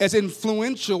as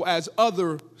influential as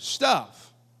other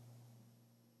stuff.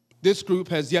 This group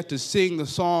has yet to sing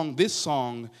this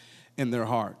song in their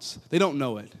hearts. They don't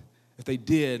know it. If they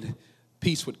did,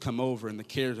 peace would come over and the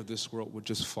cares of this world would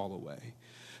just fall away.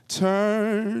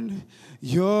 Turn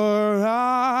your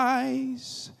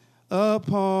eyes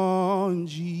upon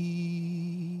Jesus.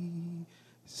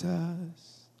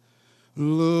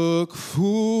 Look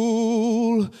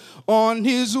full on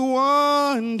his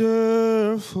wonderful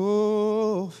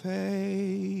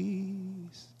face.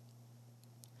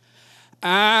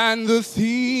 And the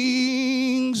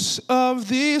things of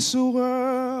this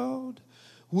world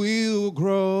will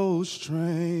grow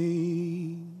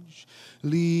strangely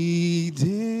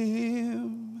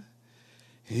dim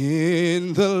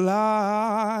in the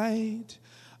light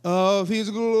of his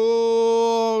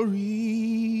glory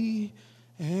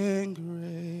and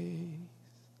grace.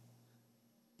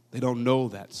 They don't know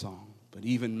that song, but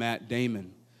even Matt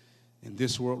Damon in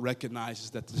this world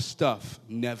recognizes that the stuff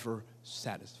never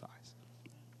satisfies.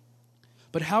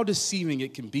 But how deceiving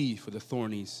it can be for the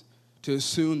Thornies to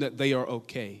assume that they are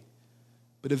okay.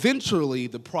 But eventually,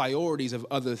 the priorities of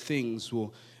other things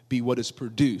will be what is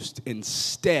produced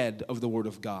instead of the Word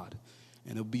of God.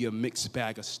 And it'll be a mixed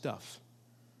bag of stuff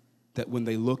that when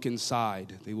they look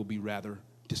inside, they will be rather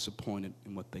disappointed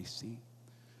in what they see.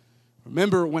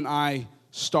 Remember when I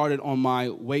started on my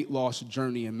weight loss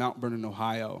journey in Mount Vernon,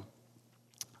 Ohio,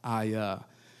 I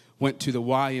went to the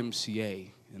YMCA,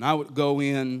 and I would go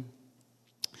in,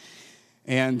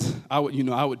 and I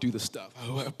would do the stuff. I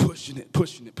would pushing,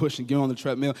 get on the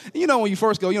treadmill. And when you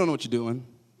first go, you don't know what you're doing.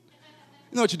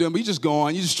 You know what you're doing, but you're just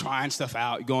going, you're just trying stuff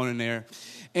out, you're going in there.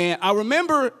 And I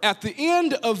remember at the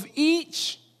end of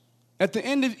each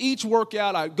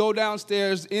workout, I'd go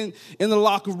downstairs in the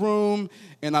locker room,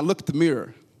 and I look at the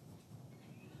mirror.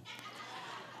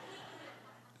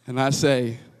 And I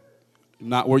say,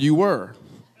 not where you were,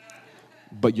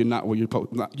 but you're not where you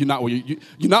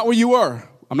were.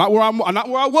 I'm not where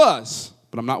I was,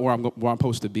 but I'm not where I'm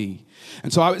supposed to be.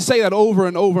 And so I would say that over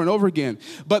and over and over again.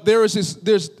 But there's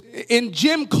in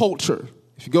gym culture,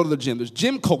 if you go to the gym, there's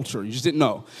gym culture. You just didn't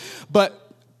know.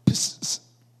 But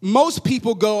most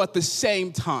people go at the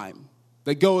same time.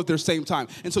 They go at their same time.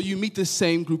 And so you meet the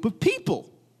same group of people.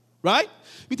 right?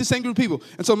 Meet the same group of people.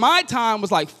 And so my time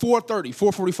was like 4:30,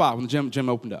 4:45 when the gym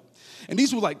opened up. And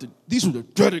these were the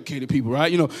dedicated people,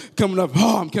 right? Coming up,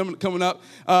 I'm coming up.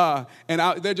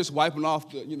 They're just wiping off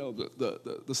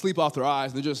the sleep off their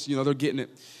eyes. They're just, they're getting it.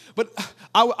 But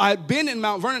I had been in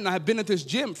Mount Vernon, and I had been at this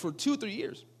gym for 2 or 3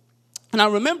 years. And I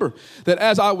remember that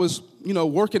as I was,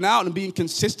 working out and being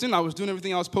consistent, I was doing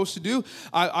everything I was supposed to do.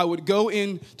 I would go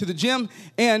into the gym,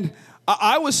 and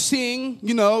I was seeing,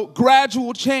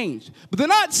 gradual change. But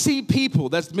then I'd see people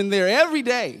that's been there every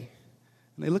day,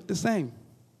 and they look the same.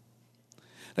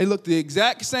 They look the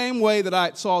exact same way that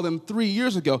I saw them 3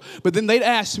 years ago. But then they'd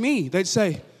ask me, they'd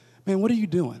say, man, what are you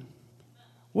doing?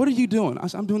 What are you doing? I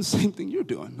said, I'm doing the same thing you're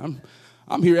doing.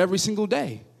 I'm here every single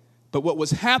day. But what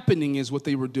was happening is what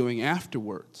they were doing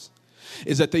afterwards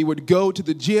is that they would go to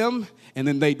the gym and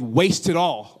then they'd waste it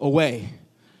all away.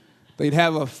 They'd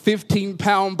have a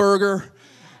 15-pound burger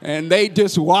and they'd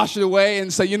just wash it away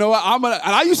and say, you know what, and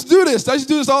I used to do this. I used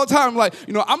to do this all the time. Like,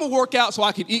 I'm going to work out so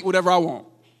I can eat whatever I want.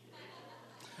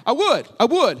 I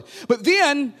would. But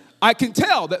then I can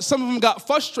tell that some of them got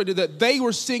frustrated that they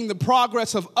were seeing the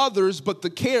progress of others, but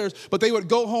they would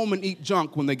go home and eat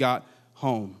junk when they got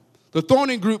home. The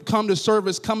thorny group come to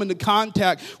service, come into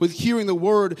contact with hearing the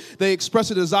word. They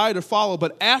express a desire to follow.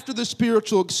 But after the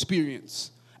spiritual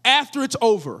experience, after it's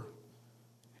over,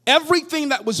 everything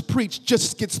that was preached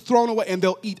just gets thrown away and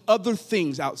they'll eat other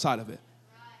things outside of it.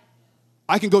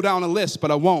 I can go down a list,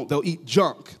 but I won't. They'll eat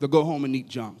junk. They'll go home and eat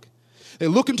junk. They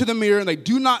look into the mirror and they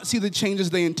do not see the changes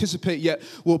they anticipate yet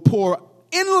will pour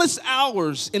endless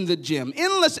hours in the gym,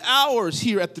 endless hours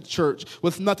here at the church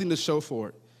with nothing to show for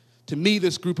it. To me,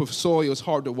 this group of Sawyer is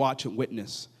hard to watch and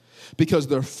witness because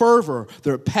their fervor,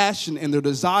 their passion, and their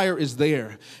desire is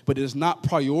there, but it is not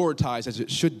prioritized as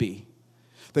it should be.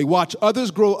 They watch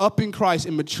others grow up in Christ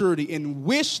in maturity and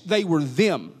wish they were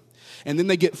them, and then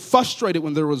they get frustrated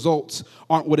when their results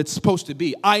aren't what it's supposed to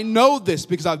be. I know this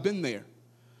because I've been there.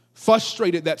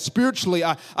 Frustrated that spiritually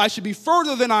I should be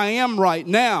further than I am right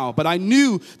now, but I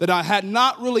knew that I had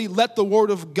not really let the word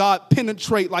of God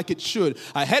penetrate like it should.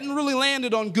 I hadn't really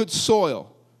landed on good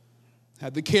soil. I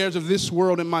had the cares of this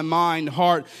world in my mind,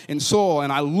 heart, and soul,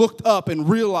 and I looked up and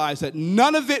realized that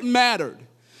none of it mattered,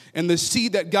 and the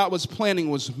seed that God was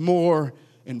planting was more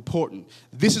important.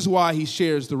 This is why he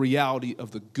shares the reality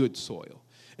of the good soil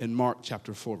in Mark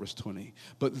chapter 4, verse 20.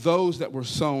 But those that were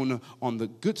sown on the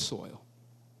good soil,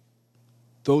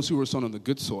 those who are sown on the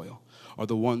good soil are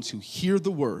the ones who hear the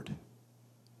word,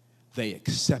 they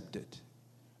accept it,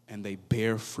 and they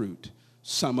bear fruit.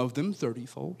 Some of them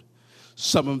 30-fold,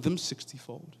 some of them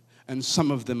 60-fold, and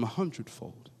some of them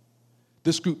 100-fold.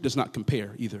 This group does not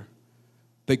compare either.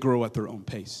 They grow at their own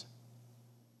pace.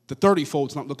 The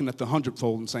 30-fold's not looking at the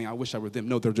 100-fold and saying, I wish I were them.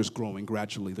 No, they're just growing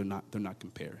gradually. They're not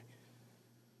comparing.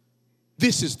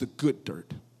 This is the good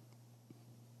dirt.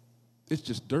 It's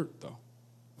just dirt, though.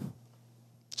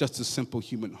 Just a simple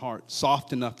human heart,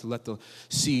 soft enough to let the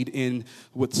seed in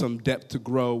with some depth to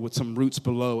grow, with some roots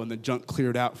below, and the junk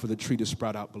cleared out for the tree to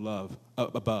sprout out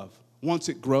above. Once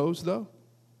it grows, though,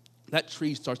 that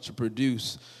tree starts to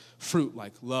produce fruit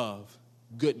like love,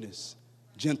 goodness,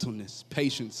 gentleness,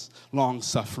 patience,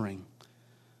 long-suffering.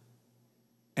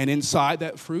 And inside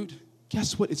that fruit,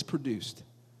 guess what it's produced?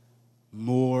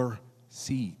 More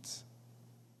seeds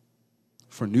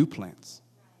for new plants.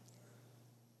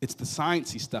 It's the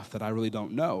sciencey stuff that I really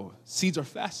don't know. Seeds are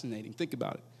fascinating. Think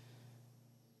about it.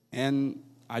 And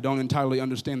I don't entirely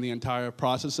understand the entire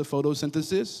process of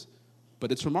photosynthesis,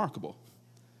 but it's remarkable.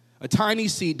 A tiny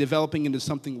seed developing into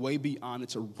something way beyond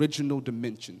its original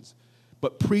dimensions,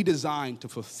 but pre-designed to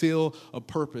fulfill a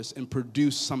purpose and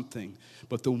produce something.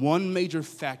 But the one major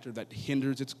factor that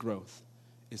hinders its growth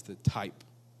is the type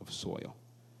of soil.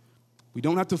 We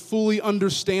don't have to fully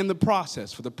understand the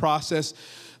process for the process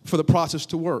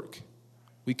to work.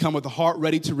 We come with a heart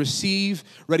ready to receive,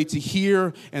 ready to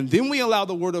hear, and then we allow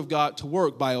the word of God to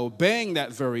work by obeying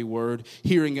that very word,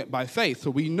 hearing it by faith.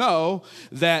 So we know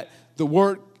that the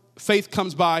word faith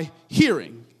comes by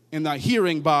hearing, and that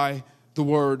hearing by the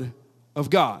word of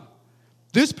God.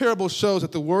 This parable shows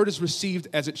that the word is received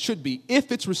as it should be. If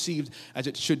it's received as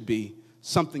it should be,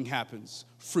 something happens.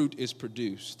 Fruit is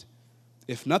produced.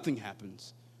 If nothing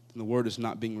happens, then the word is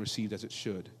not being received as it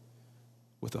should,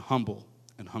 with a humble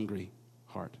and hungry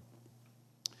heart.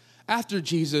 After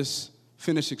Jesus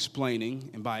finished explaining,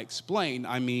 and by explain,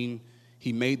 I mean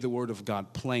he made the word of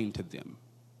God plain to them.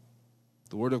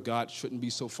 The word of God shouldn't be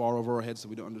so far over our heads that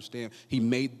we don't understand. He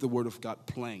made the word of God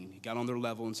plain. He got on their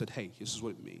level and said, hey, this is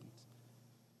what it means.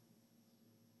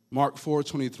 Mark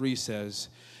 4:23 says,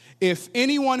 if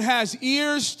anyone has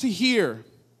ears to hear,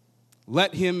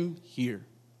 let him hear.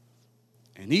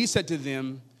 And he said to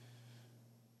them,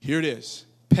 here it is,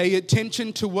 pay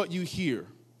attention to what you hear.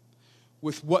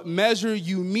 With what measure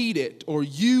you meet it or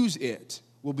use it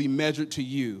will be measured to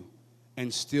you,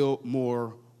 and still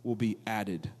more will be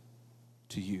added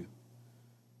to you.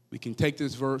 We can take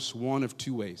this verse one of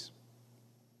two ways.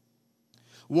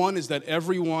 One is that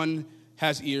everyone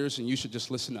has ears and you should just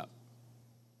listen up.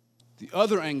 The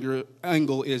other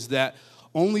angle is that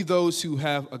only those who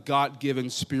have a God-given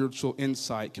spiritual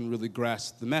insight can really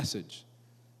grasp the message.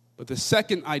 But the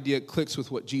second idea clicks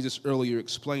with what Jesus earlier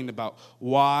explained about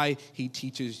why he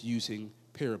teaches using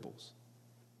parables.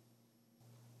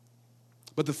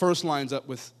 But the first lines up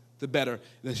with the better.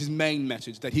 That's his main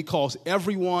message, that he calls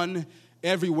everyone,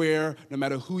 everywhere, no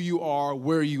matter who you are,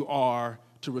 where you are,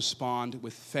 to respond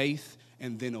with faith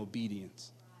and then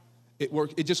obedience.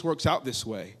 It just works out this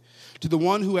way. To the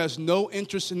one who has no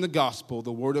interest in the gospel,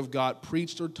 the word of God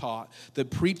preached or taught, the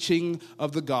preaching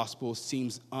of the gospel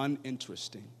seems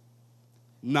uninteresting,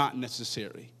 not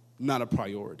necessary, not a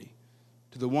priority.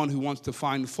 To the one who wants to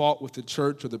find fault with the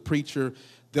church or the preacher,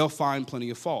 they'll find plenty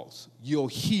of faults. You'll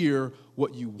hear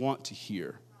what you want to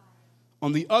hear.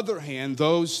 On the other hand,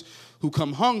 those who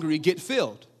come hungry get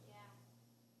filled.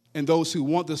 And those who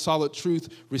want the solid truth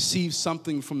receive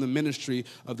something from the ministry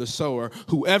of the sower,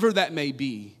 whoever that may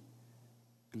be,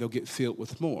 and they'll get filled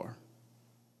with more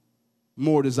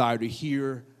desire to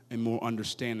hear and more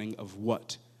understanding of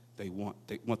what they want,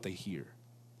 what they hear.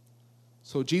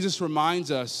 So Jesus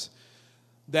reminds us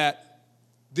that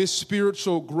this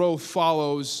spiritual growth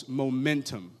follows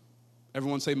momentum.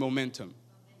 Everyone say momentum.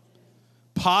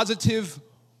 Positive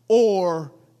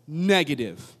or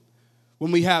negative.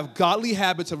 When we have godly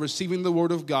habits of receiving the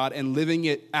word of God and living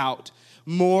it out,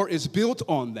 more is built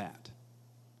on that.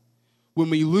 When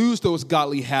we lose those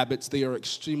godly habits, they are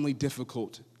extremely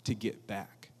difficult to get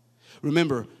back.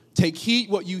 Remember, take heed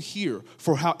what you hear,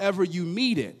 for however you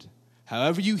meet it,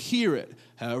 however you hear it,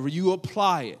 however you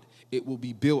apply it, it will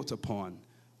be built upon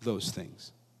those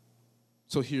things.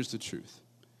 So here's the truth.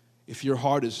 If your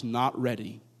heart is not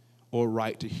ready or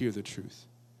right to hear the truth,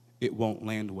 it won't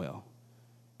land well,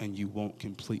 and you won't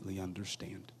completely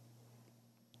understand.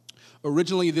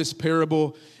 Originally, this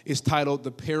parable is titled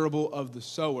the parable of the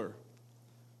sower,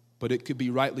 but it could be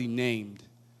rightly named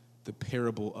the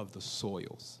parable of the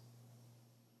soils.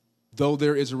 Though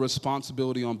there is a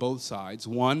responsibility on both sides,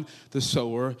 one, the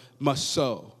sower must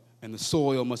sow, and the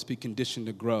soil must be conditioned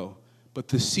to grow. But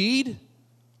the seed,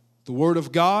 the word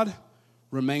of God,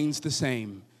 remains the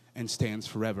same and stands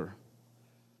forever.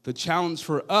 The challenge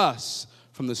for us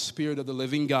from the Spirit of the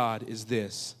living God is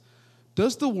this: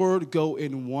 does the word go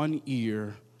in one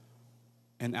ear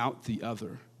and out the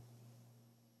other?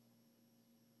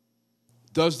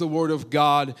 Does the word of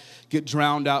God get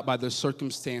drowned out by the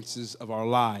circumstances of our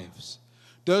lives?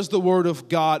 Does the word of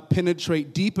God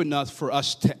penetrate deep enough for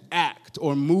us to act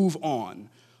or move on?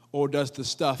 Or does the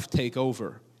stuff take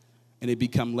over and it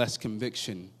become less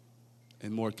conviction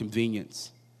and more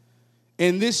convenience?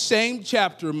 In this same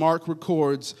chapter, Mark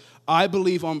records, I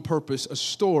believe on purpose, a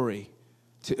story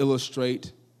to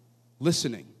illustrate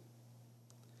listening,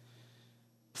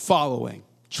 following,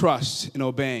 trust, and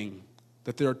obeying,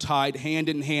 that they're tied hand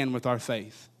in hand with our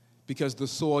faith, because the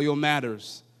soil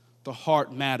matters, the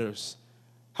heart matters,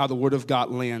 how the word of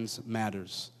God lands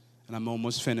matters. And I'm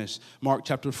almost finished. Mark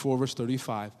chapter 4, verse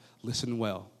 35. Listen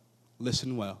well.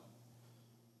 Listen well.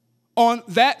 On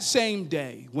that same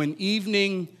day, when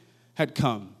evening had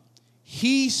come,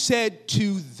 he said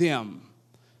to them,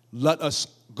 let us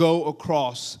go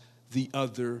across the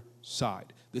other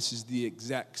side. This is the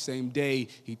exact same day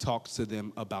he talks to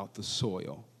them about the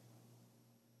soil.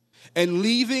 And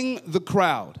leaving the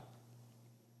crowd,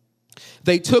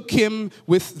 they took him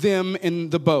with them in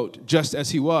the boat, just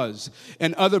as he was,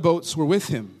 and other boats were with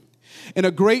him. And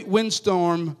a great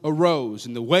windstorm arose,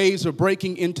 and the waves were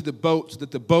breaking into the boat so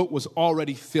that the boat was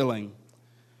already filling.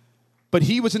 But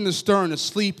he was in the stern,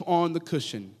 asleep on the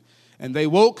cushion. And they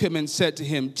woke him and said to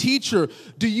him, Teacher,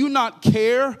 do you not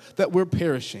care that we're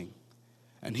perishing?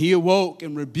 And he awoke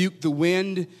and rebuked the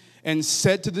wind and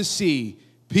said to the sea,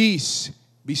 Peace,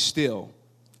 be still.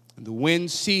 And the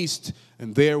wind ceased,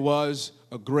 and there was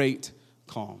a great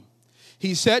calm.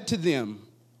 He said to them,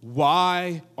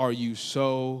 Why are you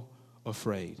so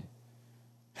afraid?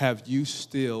 Have you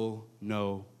still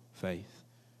no faith?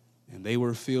 And they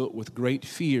were filled with great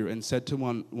fear and said to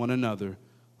one another,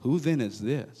 Who then is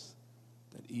this,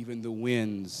 that even the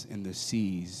winds and the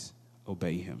seas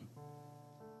obey him?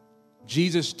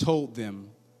 Jesus told them,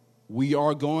 we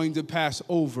are going to pass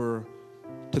over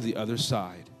to the other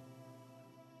side.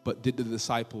 But did the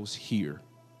disciples hear?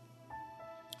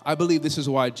 I believe this is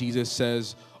why Jesus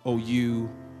says, "O you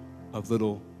of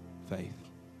little faith,"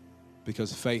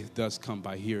 because faith does come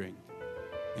by hearing,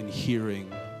 and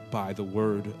hearing by the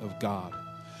word of God.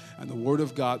 And the word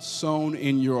of God sown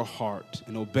in your heart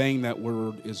and obeying that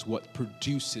word is what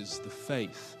produces the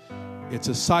faith. It's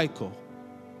a cycle.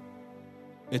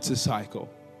 It's a cycle.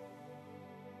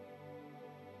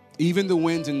 Even the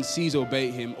winds and seas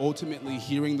obey him. Ultimately,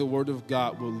 hearing the word of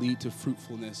God will lead to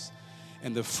fruitfulness.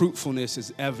 And the fruitfulness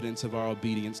is evidence of our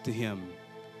obedience to him.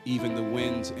 Even the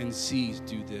winds and seas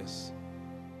do this.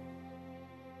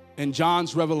 In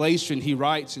John's revelation, he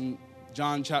writes in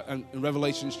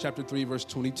Revelation chapter 3, verse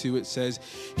 22, it says,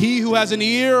 "He who has an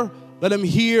ear, let him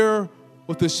hear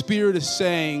what the Spirit is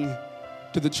saying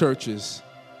to the churches."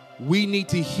 We need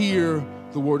to hear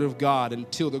the word of God and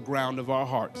till the ground of our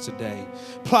hearts today.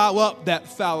 Plow up that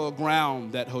fallow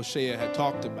ground that Hosea had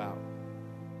talked about.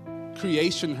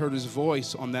 Creation heard his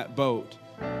voice on that boat.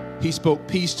 He spoke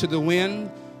peace to the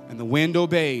wind, and the wind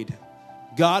obeyed.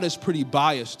 God is pretty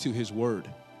biased to his word.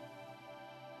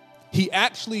 He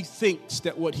actually thinks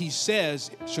that what he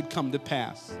says should come to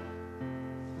pass.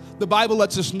 The Bible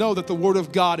lets us know that the word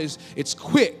of God it's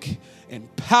quick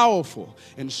and powerful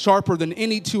and sharper than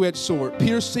any two-edged sword,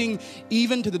 piercing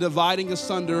even to the dividing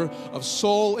asunder of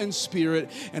soul and spirit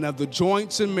and of the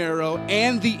joints and marrow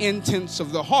and the intents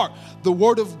of the heart. The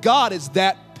word of God is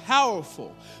that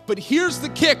powerful. But here's the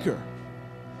kicker.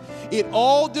 It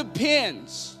all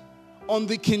depends on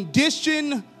the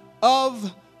condition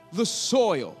of the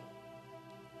soil.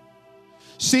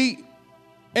 See,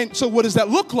 and so what does that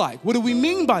look like? What do we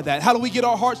mean by that? How do we get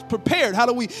our hearts prepared? How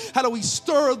do we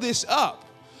stir this up?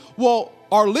 Well,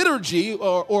 our liturgy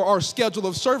or our schedule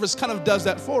of service kind of does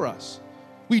that for us.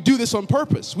 We do this on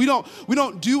purpose. We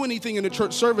don't do anything in a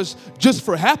church service just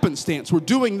for happenstance. We're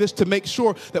doing this to make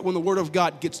sure that when the word of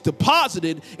God gets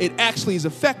deposited, it actually is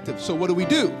effective. So what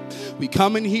do? We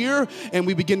come in here and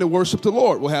we begin to worship the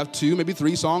Lord. We'll have 2, maybe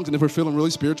 3 songs, and if we're feeling really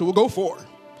spiritual, we'll go 4.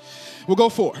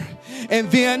 And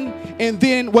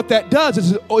then what that does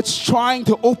is it's trying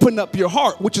to open up your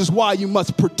heart, which is why you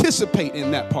must participate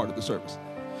in that part of the service.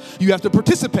 You have to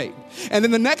participate. And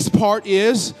then the next part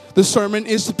is the sermon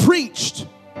is preached.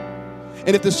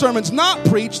 And if the sermon's not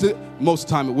preached, most of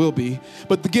the time it will be,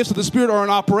 but the gifts of the Spirit are in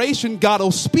operation, God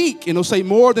will speak, and he'll say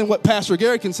more than what Pastor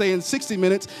Gary can say in 60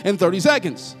 minutes and 30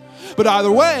 seconds. But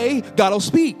either way, God will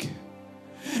speak.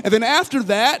 And then after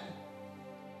that,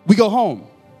 we go home.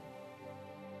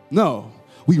 No,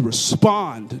 we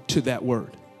respond to that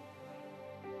word.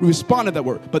 We respond to that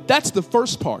word. But that's the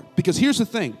first part, because here's the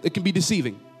thing. It can be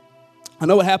deceiving. I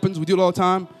know what happens. We do it all the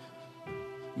time. I'm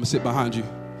going to sit behind you.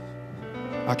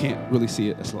 I can't really see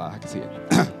it. That's a lie. I can see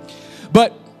it.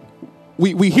 But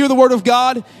we hear the word of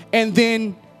God, and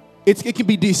then it can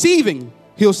be deceiving.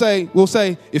 We'll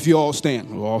say, if you all stand,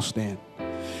 we'll all stand.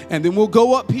 And then we'll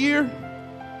go up here,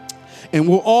 and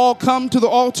we'll all come to the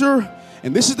altar.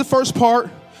 And this is the first part.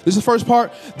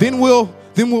 Then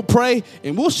we'll pray,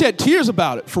 and we'll shed tears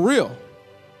about it, for real.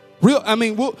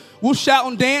 We'll shout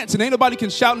and dance, and ain't nobody can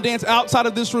shout and dance outside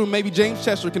of this room. Maybe James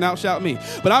Chester can outshout me,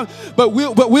 but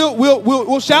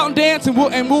we'll shout and dance, and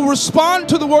we'll respond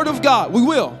to the word of God.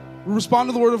 We'll respond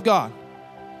to the word of God.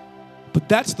 But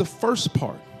that's the first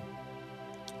part.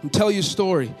 I'm telling you a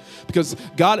story because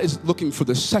God is looking for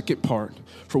the second part.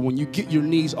 For when you get your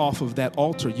knees off of that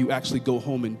altar, you actually go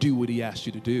home and do what He asked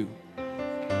you to do.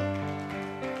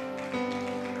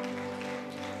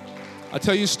 I'll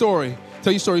tell you a story.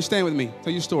 Stand with me.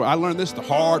 Tell you a story. I learned this the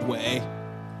hard way.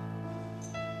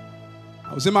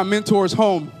 I was in my mentor's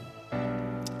home,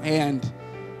 and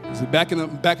it was back in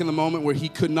the moment where he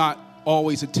could not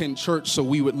always attend church, so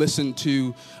we would listen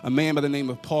to a man by the name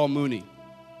of Paul Mooney.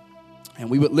 And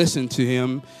we would listen to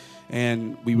him,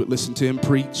 and we would listen to him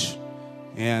preach.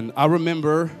 And I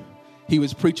remember he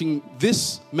was preaching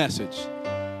this message.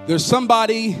 There's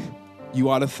somebody you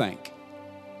ought to thank.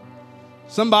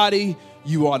 Somebody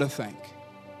you ought to thank.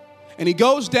 And he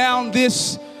goes down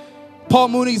this, Paul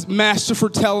Mooney's master for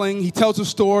telling. He tells a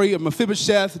story of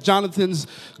Mephibosheth, Jonathan's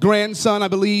grandson, I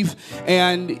believe,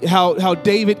 and how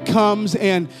David comes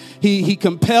and he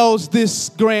compels this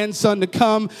grandson to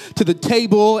come to the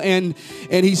table, and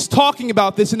he's talking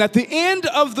about this. And at the end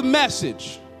of the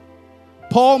message,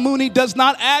 Paul Mooney does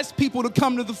not ask people to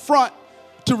come to the front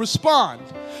to respond,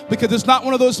 because it's not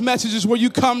one of those messages where you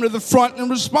come to the front and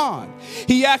respond.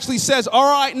 He actually says,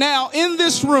 all right, now in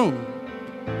this room,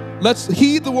 let's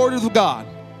heed the word of God.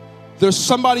 There's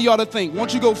somebody you ought to thank. Why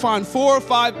don't you go find 4 or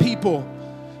 5 people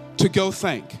to go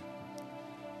thank?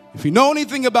 If you know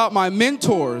anything about my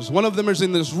mentors, one of them is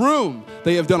in this room.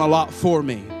 They have done a lot for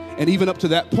me. And even up to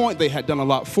that point, they had done a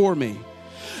lot for me.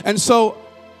 And so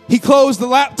he closed the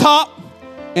laptop,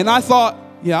 and I thought,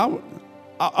 yeah,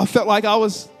 I felt like that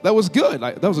was good.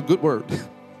 That was a good word.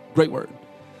 Great word.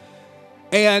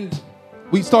 And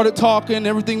we started talking.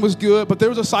 Everything was good. But there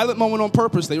was a silent moment on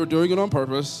purpose. They were doing it on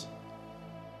purpose.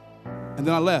 And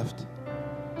then I left.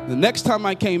 The next time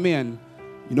I came in,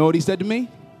 you know what he said to me?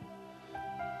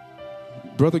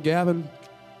 Brother Gavin,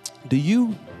 do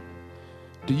you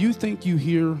think you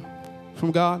hear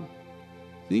from God?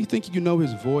 Do you think you know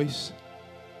his voice?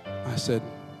 I said,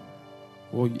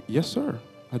 well, yes, sir,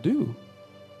 I do.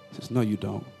 He says, no, you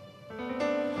don't.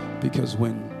 Because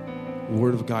when the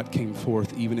word of God came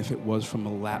forth, even if it was from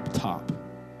a laptop,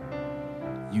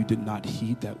 you did not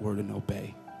heed that word and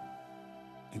obey.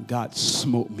 And God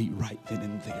smote me right then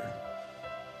and there.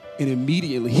 And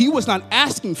immediately, he was not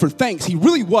asking for thanks. He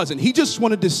really wasn't. He just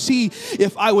wanted to see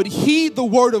if I would heed the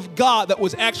word of God that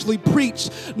was actually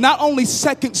preached not only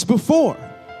seconds before.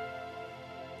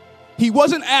 He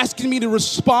wasn't asking me to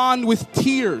respond with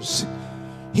tears.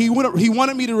 He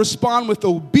wanted me to respond with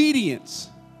obedience.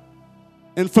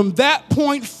 And from that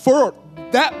point forward,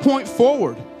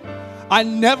 I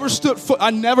never stepped foot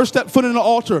in an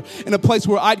altar in a place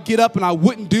where I'd get up and I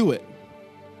wouldn't do it.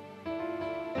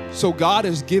 So God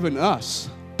has given us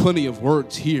plenty of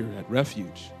words here at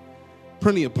Refuge,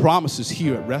 plenty of promises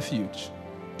here at Refuge.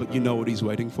 But you know what he's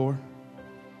waiting for?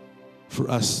 For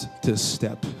us to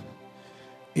step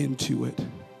into it.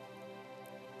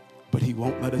 But he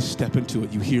won't let us step into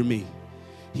it. You hear me?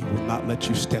 He will not let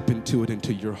you step into it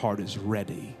until your heart is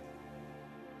ready.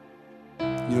 You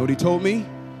know what he told me?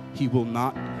 He will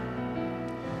not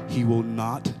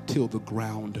till the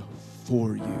ground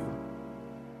for you.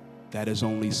 That is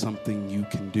only something you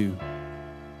can do.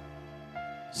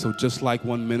 So just like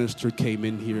one minister came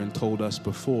in here and told us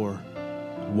before,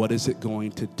 what is it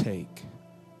going to take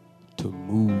to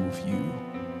move you?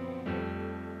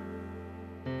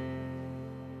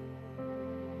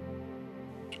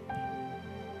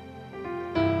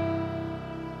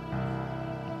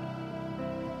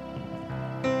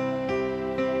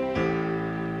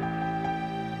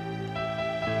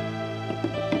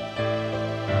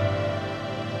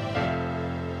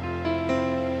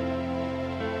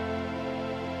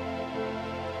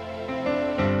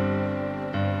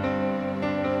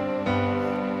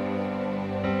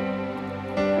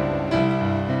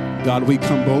 God, we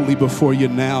come boldly before you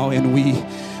now, and we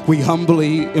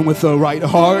humbly and with a right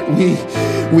heart,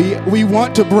 we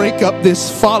want to break up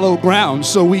this fallow ground.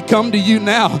 So we come to you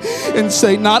now and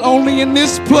say, not only in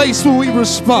this place will we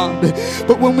respond,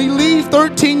 but when we leave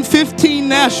 1315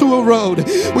 Nashua Road,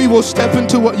 we will step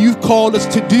into what you've called us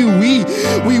to do.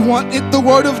 We want the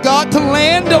word of God to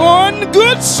land on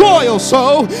good soil.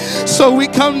 So we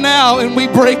come now and we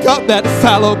break up that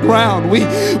fallow ground.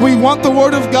 We want the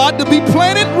word of God to be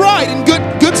planted right in good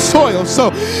soil.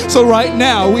 So right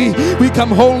now we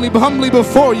come humbly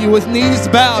before you with knees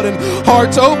bowed and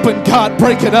hearts open. God,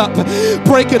 break it up.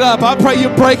 Break it up. I pray you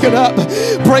break it up.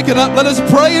 Break it up. Let us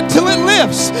pray until it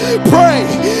lifts. Pray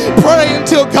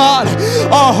until, God,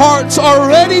 our hearts are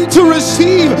ready to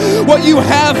receive what you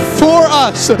have for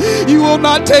us. You will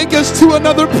not take us to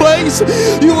another place.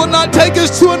 You will not take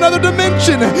us to another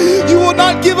dimension. You will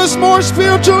not give us more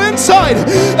spiritual insight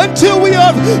until we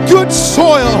have good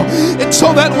soil. And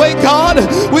so that way, God,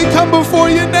 we come before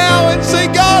you now and say,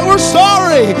 God, we're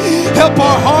sorry. Help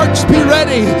our hearts be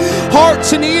ready,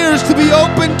 hearts and ears to be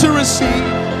open to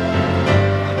receive.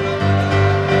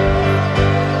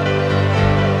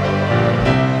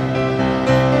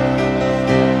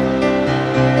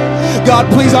 God,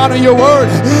 please honor your word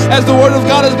as the word of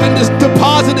God has been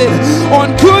deposited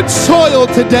on good soil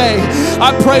today.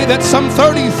 I pray that some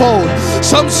 30-fold,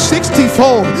 some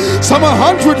 60-fold, some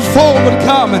 100-fold would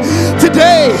come.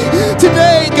 Today,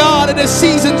 God, and as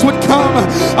seasons would come,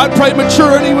 I pray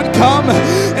maturity would come.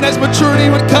 And as maturity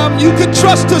would come, you can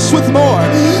trust us with more.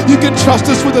 You can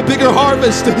trust us with a bigger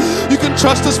harvest. You can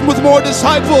trust us with more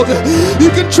disciples.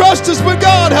 You can trust us, but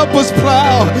God, help us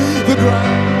plow the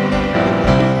ground.